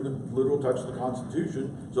literally in the literal text of the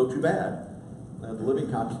Constitution, so too bad. The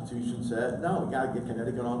living constitution said, no, we got to get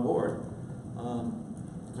Connecticut on board.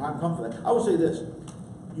 Time come for that. I will say this.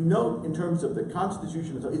 You know, in terms of the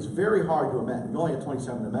Constitution, it's very hard to amend. We only had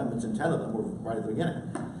 27 amendments, and 10 of them were right at the beginning.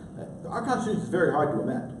 Our Constitution is very hard to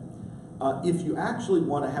amend. If you actually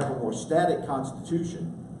want to have a more static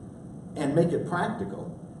Constitution and make it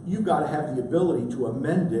practical, you've got to have the ability to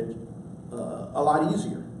amend it a lot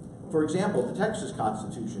easier. For example, the Texas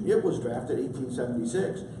Constitution, it was drafted in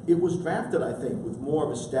 1876. It was drafted, I think, with more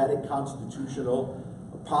of a static constitutional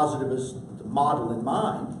positivist model in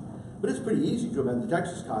mind. But it's pretty easy to amend the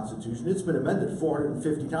Texas Constitution. It's been amended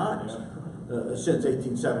 450 times since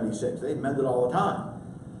 1876. They amend it all the time.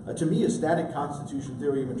 To me, a static constitution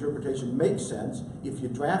theory of interpretation makes sense if you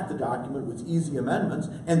draft the document with easy amendments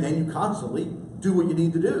and then you constantly do what you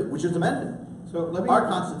need to do, which is amend it. So let me. Our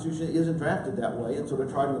Constitution isn't drafted that way, and so to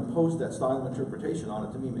try to impose that style of interpretation on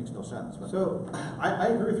it, to me, makes no sense. So I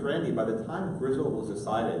agree with Randy. By the time Griswold was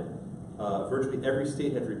decided, virtually every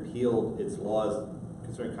state had repealed its laws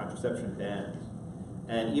concerning contraception bans.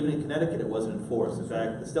 And even in Connecticut, it wasn't enforced. In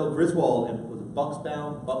fact, Estelle Griswold and was it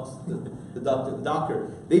Bucksbaum, the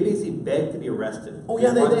doctor, they basically begged to be arrested. Oh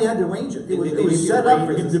yeah, they had to arrange it. It was set up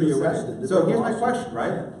for him to be arrested. So here's my question,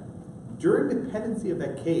 right? During the pendency of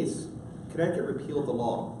that case, Connecticut repealed the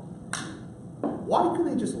law. Why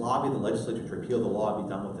couldn't they just lobby the legislature to repeal the law and be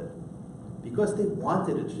done with it? Because they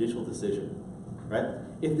wanted a judicial decision, right?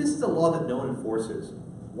 If this is a law that no one enforces,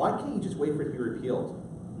 why can't you just wait for it to be repealed?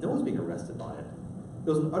 No one's being arrested by it. It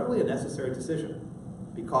was an utterly unnecessary decision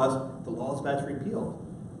because the law is about to be repealed.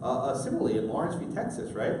 Similarly, in Lawrence v.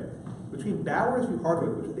 Texas, right? Between Bowers v.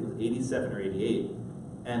 Hardwick, which I think was 87 or 88,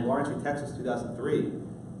 and Lawrence v. Texas, 2003,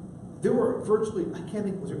 there were virtually, I can't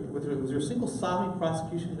think, was there a single sodomy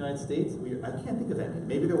prosecution in the United States? I can't think of any.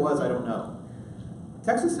 Maybe there was, I don't know.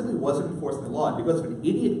 Texas simply wasn't enforcing the law, and because of an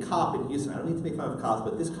idiot cop in Houston, I don't need to make fun of cops,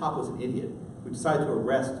 but this cop was an idiot who decided to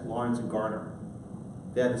arrest Lawrence and Garner.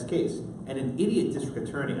 They had this case. And an idiot district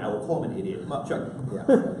attorney, I will call him an idiot. Chuck. Yeah,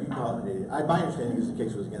 you call him an idiot. My understanding is the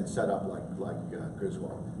case was again set up like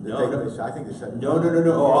Griswold. I think they said no.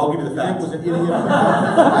 Oh, I'll give you the facts. Was an idiot. I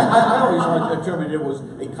always determined it was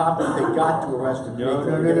a cop that they got to arrest. No.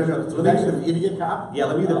 So that's an idiot cop. Yeah,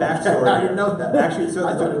 let me give you the backstory. I didn't know that. Actually, so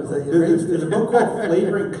there's a book called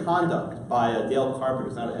Flavoring Conduct by Dale Carpenter.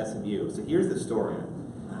 It's not at SMU. So here's the story.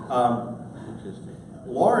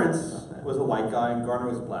 Lawrence was a white guy and Garner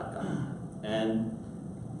was a black guy. And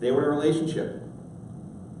they were in a relationship.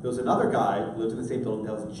 There was another guy who lived in the same building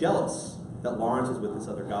that was jealous that Lawrence was with this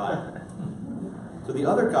other guy. So the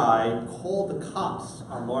other guy called the cops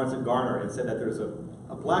on Lawrence and Garner and said that there's a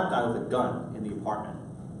black guy with a gun in the apartment.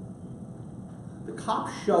 The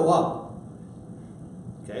cops show up,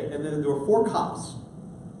 okay, and then there were 4 cops,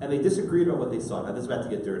 and they disagreed about what they saw. Now this is about to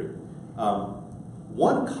get dirty.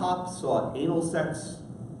 One cop saw anal sex,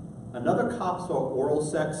 another cop saw oral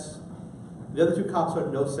sex, the other 2 cops saw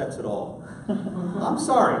no sex at all. I'm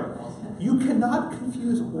sorry. You cannot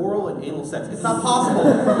confuse oral and anal sex. It's not possible.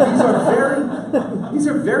 These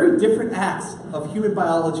are very different acts of human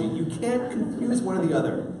biology. You can't confuse one or the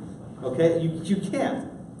other. Okay? You can't.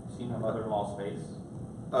 Seen my mother-in-law's face?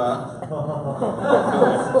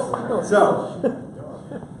 So,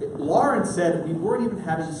 Lawrence said we weren't even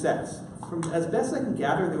having sex. From as best I can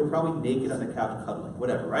gather, they were probably naked on the couch cuddling,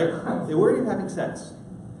 whatever, right? They weren't even having sex.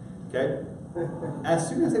 Okay? As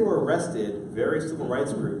soon as they were arrested, various civil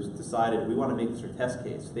rights groups decided we want to make this a test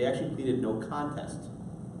case. They actually pleaded no contest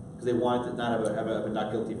because they wanted to not have a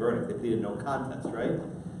not guilty verdict. They pleaded no contest, right?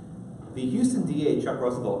 The Houston DA, Chuck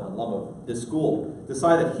Roosevelt, an alum of this school,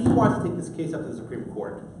 decided that he wanted to take this case up to the Supreme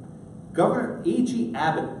Court. Governor A.G.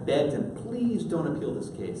 Abbott begged him, please don't appeal this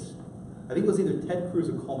case. I think it was either Ted Cruz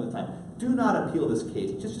or Coleman at the time. Do not appeal this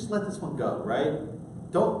case. Just let this one go, right?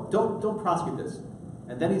 Don't prosecute this.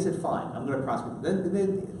 And then he said, fine, I'm going to prosecute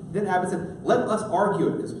it. Then Abbott said, let us argue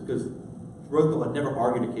it, because Roosevelt had never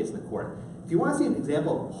argued a case in the court. If you want to see an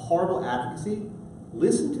example of horrible advocacy,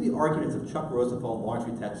 listen to the arguments of Chuck Roosevelt in Lawrence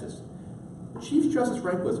v. Texas. Chief Justice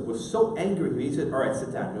Rehnquist was so angry, he said, all right,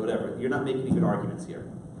 sit down, whatever. You're not making any good arguments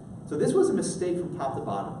here. So this was a mistake from top to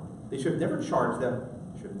bottom. They should have never charged them,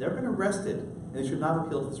 should have never been arrested, and they should not have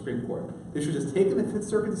appealed to the Supreme Court. They should have just taken the Fifth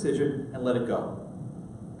Circuit decision and let it go.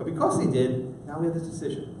 But because they did, now we have this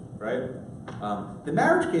decision, right? The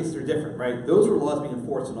marriage cases are different, right? Those were laws being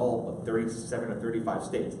enforced in all of 37 or 35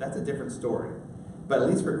 states. That's a different story. But at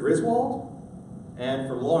least for Griswold and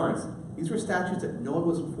for Lawrence, these were statutes that no one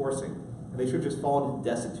was enforcing. And they should have just fallen into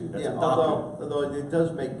destitute. That's although it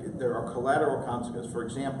does make, there are collateral consequences. For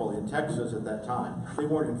example, in Texas at that time, they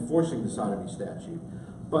weren't enforcing the sodomy statute.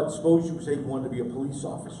 But suppose you say you wanted to be a police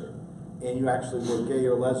officer and you actually were gay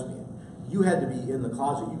or lesbian. You had to be in the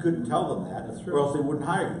closet. You couldn't tell them that, or else they wouldn't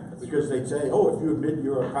hire you. Because they'd say, oh, if you admit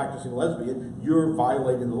you're a practicing lesbian, you're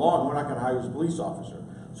violating the law and we're not going to hire you as a police officer.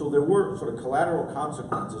 So there were sort of collateral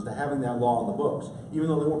consequences to having that law on the books. Even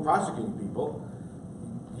though they weren't prosecuting people,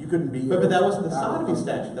 you couldn't be... But that wasn't the sodomy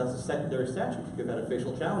statute. That's a secondary statute you could have had a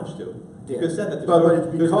facial challenge to. Yeah. You could have said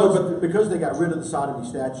that because they got rid of the sodomy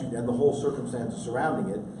statute and the whole circumstances surrounding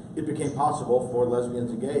it, it became possible for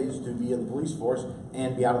lesbians and gays to be in the police force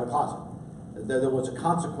and be out of the closet. There was a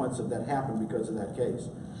consequence of that happened because of that case.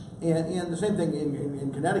 And the same thing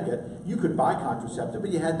in Connecticut, you could buy contraceptive,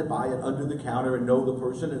 but you had to buy it under the counter and know the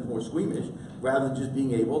person is more squeamish, rather than just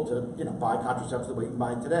being able to, buy contraceptive the way you can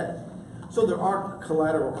buy it today. So there are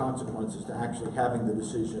collateral consequences to actually having the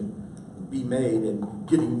decision be made and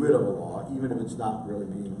getting rid of a law, even if it's not really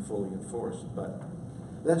being fully enforced. But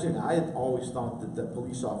that's it. I had always thought that the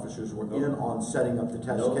police officers were in on setting up the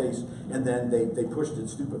test case, and then they pushed it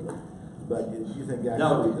stupidly. But you think that?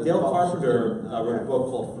 No, the Dale officers Carpenter did? wrote a Okay. book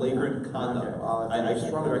called Flagrant Conduct. Okay, well, I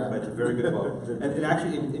strongly recommend it. It's a very good book. Good. And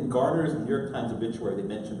actually, in Garner's New York Times obituary, they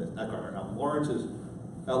mentioned this. Not Garner.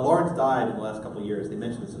 Lawrence died in the last couple of years. They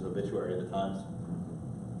mentioned this as obituary in the Times.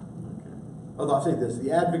 Although I'll say this,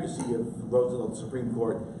 the advocacy of Roosevelt at the Supreme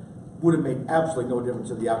Court would have made absolutely no difference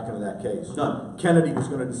to the outcome of that case. None. Kennedy was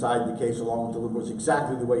going to decide the case along with the liberals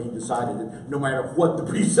exactly the way he decided it, no matter what the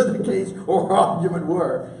briefs of the case or argument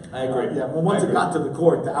were. I agree. Well, once it got to the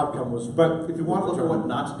court, the outcome was. But if you want to look at what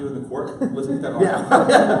not to do in the court, listen to that article.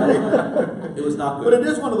 Yeah. It was not good. But it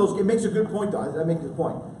is one of those, it makes a good point, though. I make this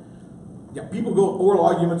point. Yeah, people go oral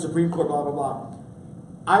argument, Supreme Court, blah, blah, blah.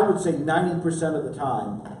 I would say 90% of the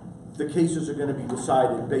time, the cases are going to be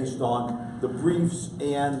decided based on the briefs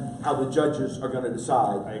and how the judges are going to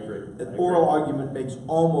decide. I agree. An oral argument makes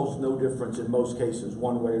almost no difference in most cases,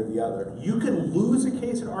 one way or the other. You can lose a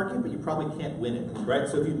case in argument, but you probably can't win it, right?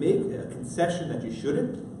 So if you make a concession that you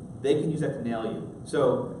shouldn't, they can use that to nail you.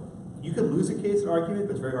 So you can lose a case in argument,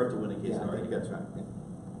 but it's very hard to win a case in Yeah, I think argument. that's right.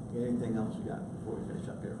 Yeah. Anything else you got before we finish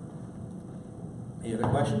up here? Any other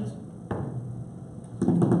questions?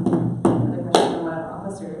 Another question from one of our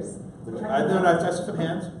officers. I saw some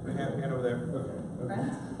hands. Hand over there.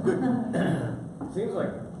 Brent? Seems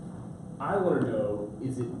like I want to know,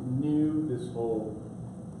 is it new, this whole,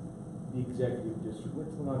 the executive district?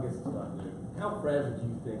 Well, I guess it's not new. How fragile do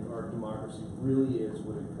you think our democracy really is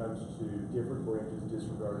when it comes to different branches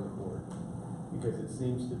disregarding the court? Because it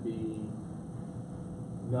seems to be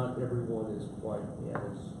not everyone is quite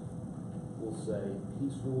as, we'll say,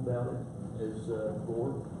 peaceful about it as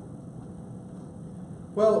Gore.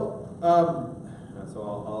 Well,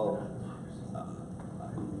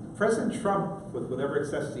 President Trump, with whatever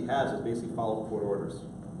excesses he has basically followed court orders.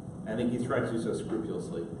 I think he's trying to do so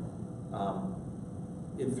scrupulously.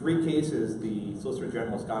 In 3 cases, the Solicitor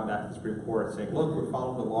General has gone back to the Supreme Court saying, look, we're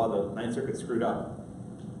following the law, the Ninth Circuit screwed up.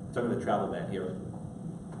 I'm talking about the travel ban here.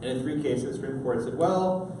 And in 3 cases, the Supreme Court said,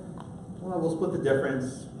 well, we'll split the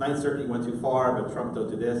difference. Ninth Circuit went too far, but Trump don't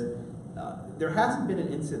do this. There hasn't been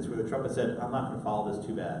an instance where the Trump has said, I'm not going to follow this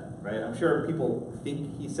too bad, right? I'm sure people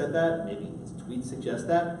think he said that, maybe his tweets suggest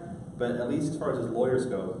that, but at least as far as his lawyers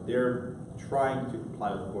go, they're trying to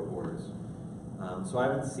comply with court orders. So I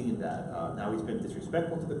haven't seen that. Now he's been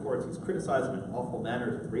disrespectful to the courts, he's criticized them in awful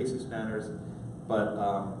manners, racist manners, but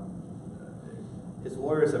his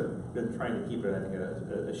lawyers have been trying to keep it, I think,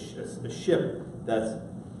 a ship that's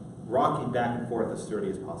rocking back and forth as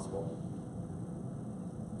sturdy as possible.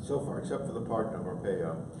 So far, except for the pardon of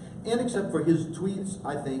Arpaio. And except for his tweets,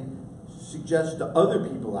 I think, suggest to other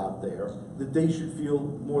people out there that they should feel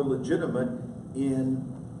more legitimate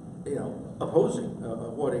in, opposing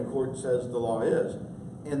what a court says the law is.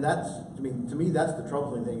 And that's, to me, that's the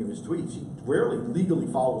troubling thing of his tweets. He rarely legally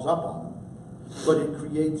follows up on them. But it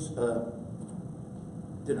creates, a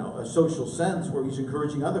social sense where he's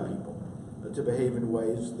encouraging other people to behave in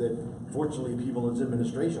ways that, fortunately, people in his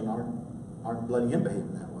administration aren't letting him behave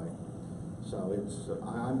in that way. So it's,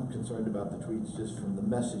 I'm concerned about the tweets just from the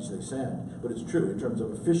message they send. But it's true, in terms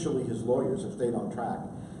of officially his lawyers have stayed on track,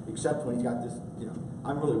 except when he's got this,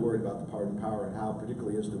 I'm really worried about the pardon power and how,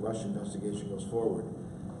 particularly as the Russia investigation goes forward,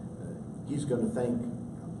 he's going to think,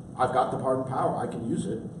 I've got the pardon power, I can use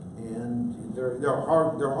it, and there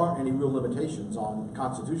aren't any real limitations on,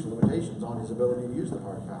 constitutional limitations on his ability to use the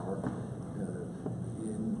pardon power.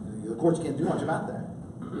 The courts can't do much about that,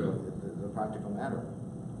 really, the practical matter.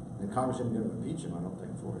 And Congress isn't going to impeach him, I don't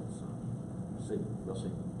think, for it. So we'll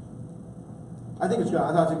see. I think it's going.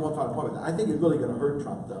 I think one final point. I think it's really going to hurt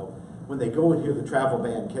Trump, though, when they go and hear the travel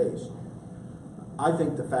ban case. I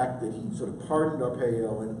think the fact that he sort of pardoned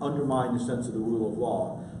Arpaio and undermined the sense of the rule of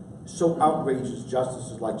law so outrages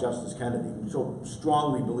justices like Justice Kennedy, who so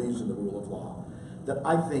strongly believes in the rule of law, that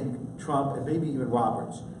I think Trump, and maybe even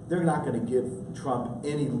Roberts, they're not going to give Trump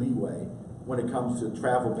any leeway when it comes to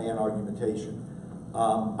travel ban argumentation.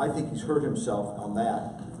 I think he's hurt himself on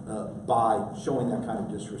that by showing that kind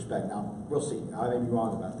of disrespect. Now, we'll see. I may be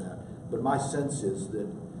wrong about that. But my sense is that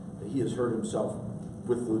he has hurt himself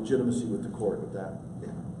with legitimacy with the court with that. Yeah.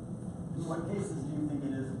 In what cases do you think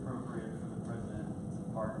it is appropriate for the president to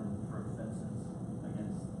pardon for offenses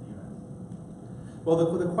against the U.S.? Well,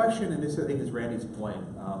 the question, and this I think is Randy's point,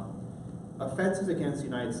 offenses against the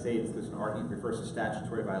United States, there's an argument refers to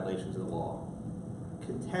statutory violations of the law.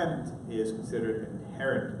 Contempt is considered an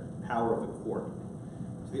inherent power of the court.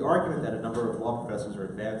 So the argument that a number of law professors are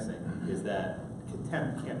advancing is that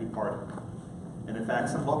contempt can't be pardoned. And in fact,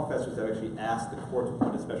 some law professors have actually asked the court to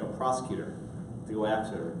appoint a special prosecutor to go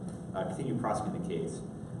after, continue prosecuting the case.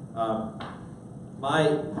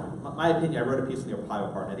 My opinion, I wrote a piece in the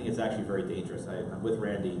Ohio part, and I think it's actually very dangerous. I'm with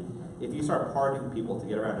Randy. If you start pardoning people to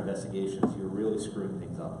get around investigations, you're really screwing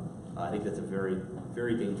things up. I think that's a very,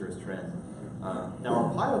 very dangerous trend.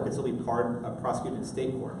 Now, Ohio can still be prosecuted in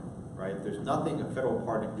state court, right? There's nothing a federal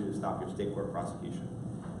pardon can do to stop your state court prosecution.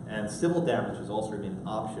 And civil damage has also remained an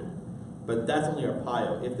option. But that's only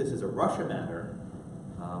Ohio. If this is a Russia matter,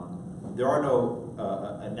 there are no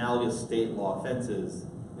analogous state law offenses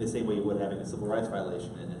in the same way you would having a civil rights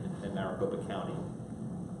violation in Maricopa County.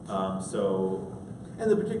 In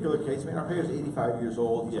the particular case, I mean, Arpaio's 85 years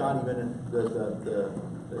old. He's Yeah. not even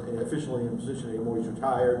officially in a position anymore. He's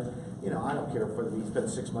retired. You know, I don't care whether he spent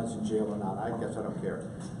 6 months in jail or not. I guess I don't care.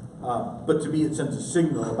 But to me, it sends a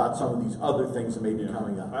signal about some of these other things that may be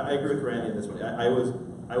coming up. I agree with Randy on this one.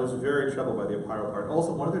 I was very troubled by the Ohio pardon.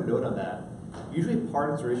 Also, one other note on that. Usually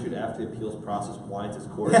pardons are issued after the appeals process winds its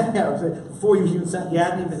course. Yeah, I was saying, before he was even sentenced. He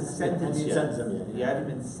hadn't even sentenced He yet. sentenced him yet. He hadn't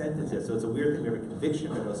been sentenced yet. So it's a weird thing. We have a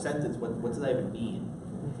conviction, but no sentence. What does that even mean?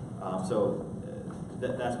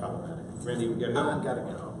 That's problematic. Randy, you gotta go. I've got to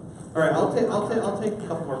go. All right, I'll take a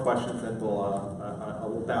couple more questions, and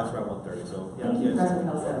we'll bounce around 1:30. So yeah, Thank you,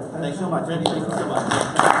 President Kelso. Thanks so much, Randy. Thank you so much.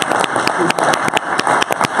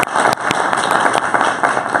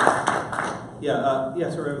 Yeah,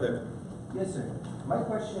 sir, over there. Yes, sir. My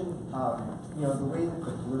question, the way that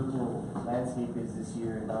the political landscape is this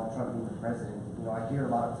year and Donald Trump being the president, I hear a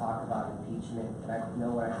lot of talk about impeachment, and I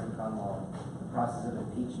know when I took on law, the process of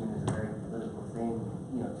impeachment is a very political thing,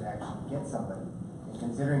 to actually get somebody. And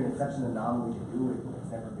considering it's such an anomaly to do it,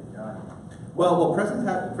 it's never been done. Well,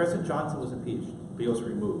 President Johnson was impeached, but he was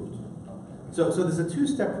removed. So there's a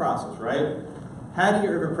two-step process, right? How do you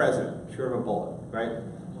get rid of a president? Short of a bullet, right?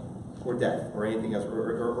 Or death, or anything else, or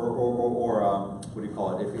what do you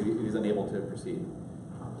call it, if he's unable to proceed.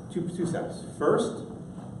 Two steps. First,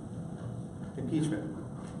 impeachment.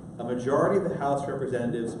 A majority of the House of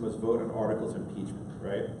Representatives must vote on articles of impeachment,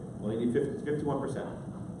 right? Well, you need 51%,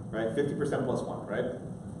 right? 50% plus one, right?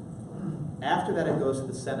 After that, it goes to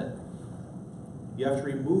the Senate. You have to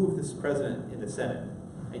remove this president in the Senate,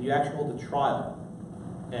 and you actually hold a trial.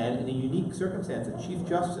 And in a unique circumstance, the Chief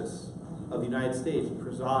Justice of the United States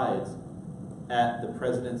presides at the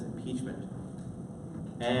president's impeachment.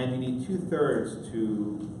 And you need 2/3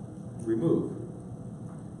 to remove.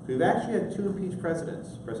 We've actually had two impeached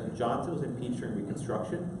presidents. President Johnson was impeached during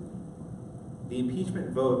Reconstruction. The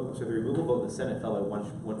impeachment vote, so the removal vote in the Senate fell by one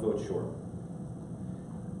vote short.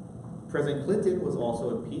 President Clinton was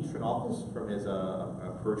also impeached from office from his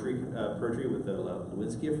perjury with the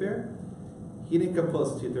Lewinsky affair. He didn't come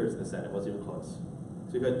close to 2/3 in the Senate. It wasn't even close.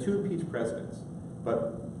 So we've had two impeached presidents.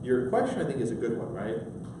 But your question, I think, is a good one, right?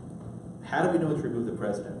 How do we know to remove the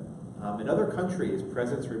president? In other countries,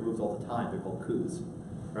 presidents are removed all the time. They're called coups,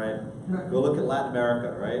 right? Go look at Latin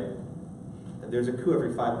America, right? There's a coup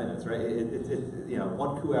every 5 minutes, right?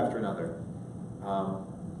 One coup after another.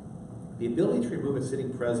 The ability to remove a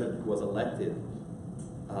sitting president who was elected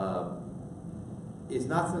is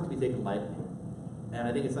not something to be taken lightly. And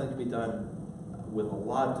I think it's something to be done with a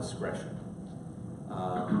lot of discretion.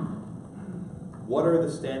 What are the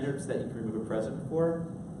standards that you can remove a president for?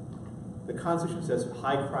 The Constitution says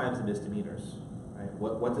high crimes and misdemeanors. Right?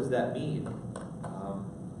 What does that mean?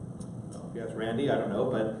 If you ask Randy, I don't know,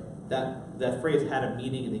 but that phrase had a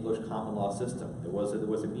meaning in the English common law system. There was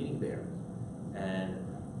a meaning there. And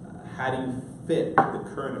how do you fit the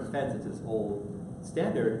current offense into this old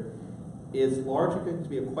standard is largely going to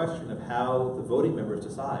be a question of how the voting members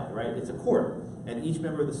decide, right? It's a court, and each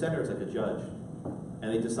member of the Senate is like a judge.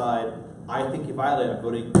 And they decide, I think you violated, I'm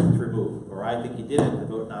voting to remove, or I think you didn't, I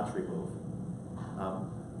vote not to remove.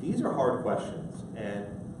 These are hard questions, and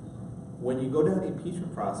when you go down the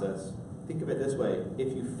impeachment process, think of it this way: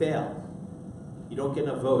 if you fail, you don't get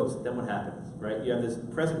enough votes, then what happens, right? You have this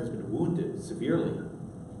president who's been wounded severely,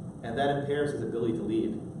 and that impairs his ability to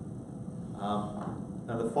lead.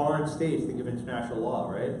 Now, the foreign states, think of international law,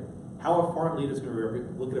 right? How are foreign leaders going to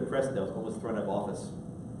look at a president that was almost thrown out of office?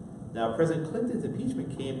 Now, President Clinton's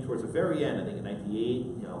impeachment came towards the very end, I think in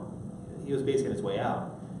 98, he was basically on his way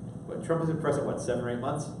out. But Trump was in president, 7 or 8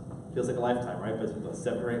 months? Feels like a lifetime, right? But it's been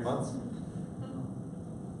 7 or 8 months?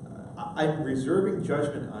 I'm reserving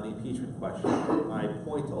judgment on the impeachment question. My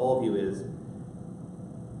point to all of you is,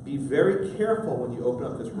 be very careful when you open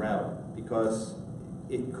up this route, because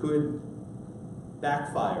it could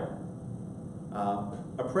backfire.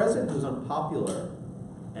 A president who's unpopular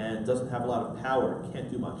and doesn't have a lot of power can't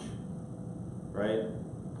do much, right?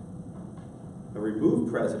 A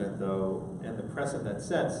removed president, though, and the precedent that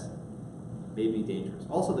sets may be dangerous.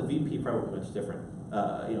 Also, the VP probably will be much different.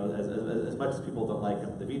 As much as people don't like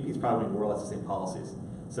him, the VP is probably more or less the same policies.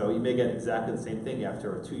 So you may get exactly the same thing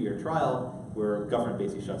after a 2-year trial where government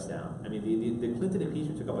basically shuts down. I mean, the Clinton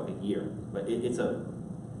impeachment took up like a year, but it's a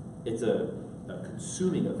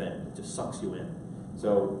consuming event. It just sucks you in.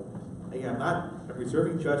 So again, I'm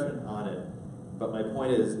reserving judgment on it, but my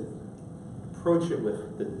point is, approach it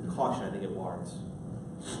with the caution I think it warrants.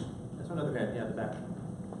 That's another hand, yeah, the back.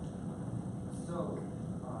 So,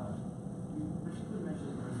 you particularly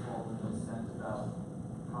mentioned, first of all, in the dissent about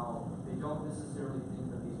how they don't necessarily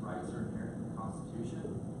think that these rights are inherent in the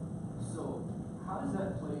Constitution. So, how does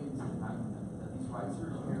that play into the Ninth Amendment, that these rights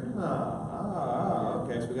are inherent?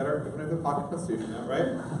 Okay, so we got our pocket constitution now,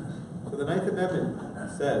 right? So the Ninth Amendment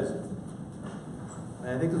says, and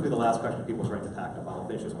I think this will be the last question people are trying to tack up. I'll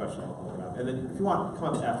finish this question, I'll wrap. And then if you want,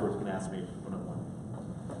 come up afterwards, you can ask me one-on-one.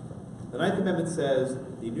 The Ninth Amendment says,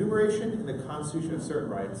 the enumeration in the Constitution of certain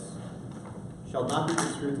rights shall not be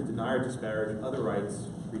construed to deny or disparage other rights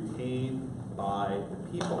retained by the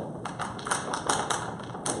people.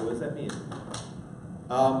 So what does that mean?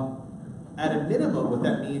 At a minimum, what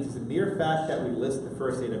that means is the mere fact that we list the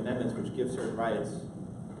first 8 amendments, which give certain rights,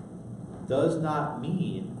 does not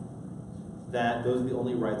mean that those are the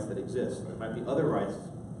only rights that exist. There might be other rights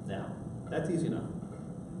now. That's easy enough.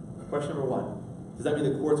 Question number 1. Does that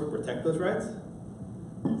mean the courts will protect those rights?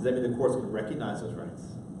 Does that mean the courts can recognize those rights?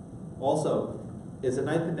 Also, is the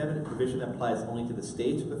Ninth Amendment a provision that applies only to the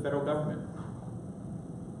states or the federal government?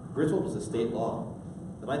 Griswold was a state law.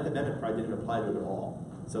 The Ninth Amendment probably didn't apply to it at all,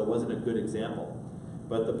 so it wasn't a good example.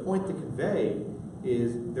 But the point to convey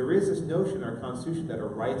is there is this notion in our Constitution that our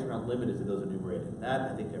rights are not limited to those enumerated.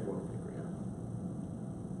 That I think everyone can agree on.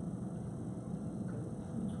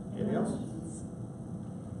 Anything else?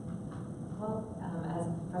 Well, as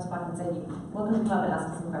Professor Blackman said, you're welcome to come up and ask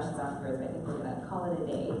us some questions afterwards, but I think we're going to call it a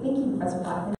day. Thank you, Professor Blackman.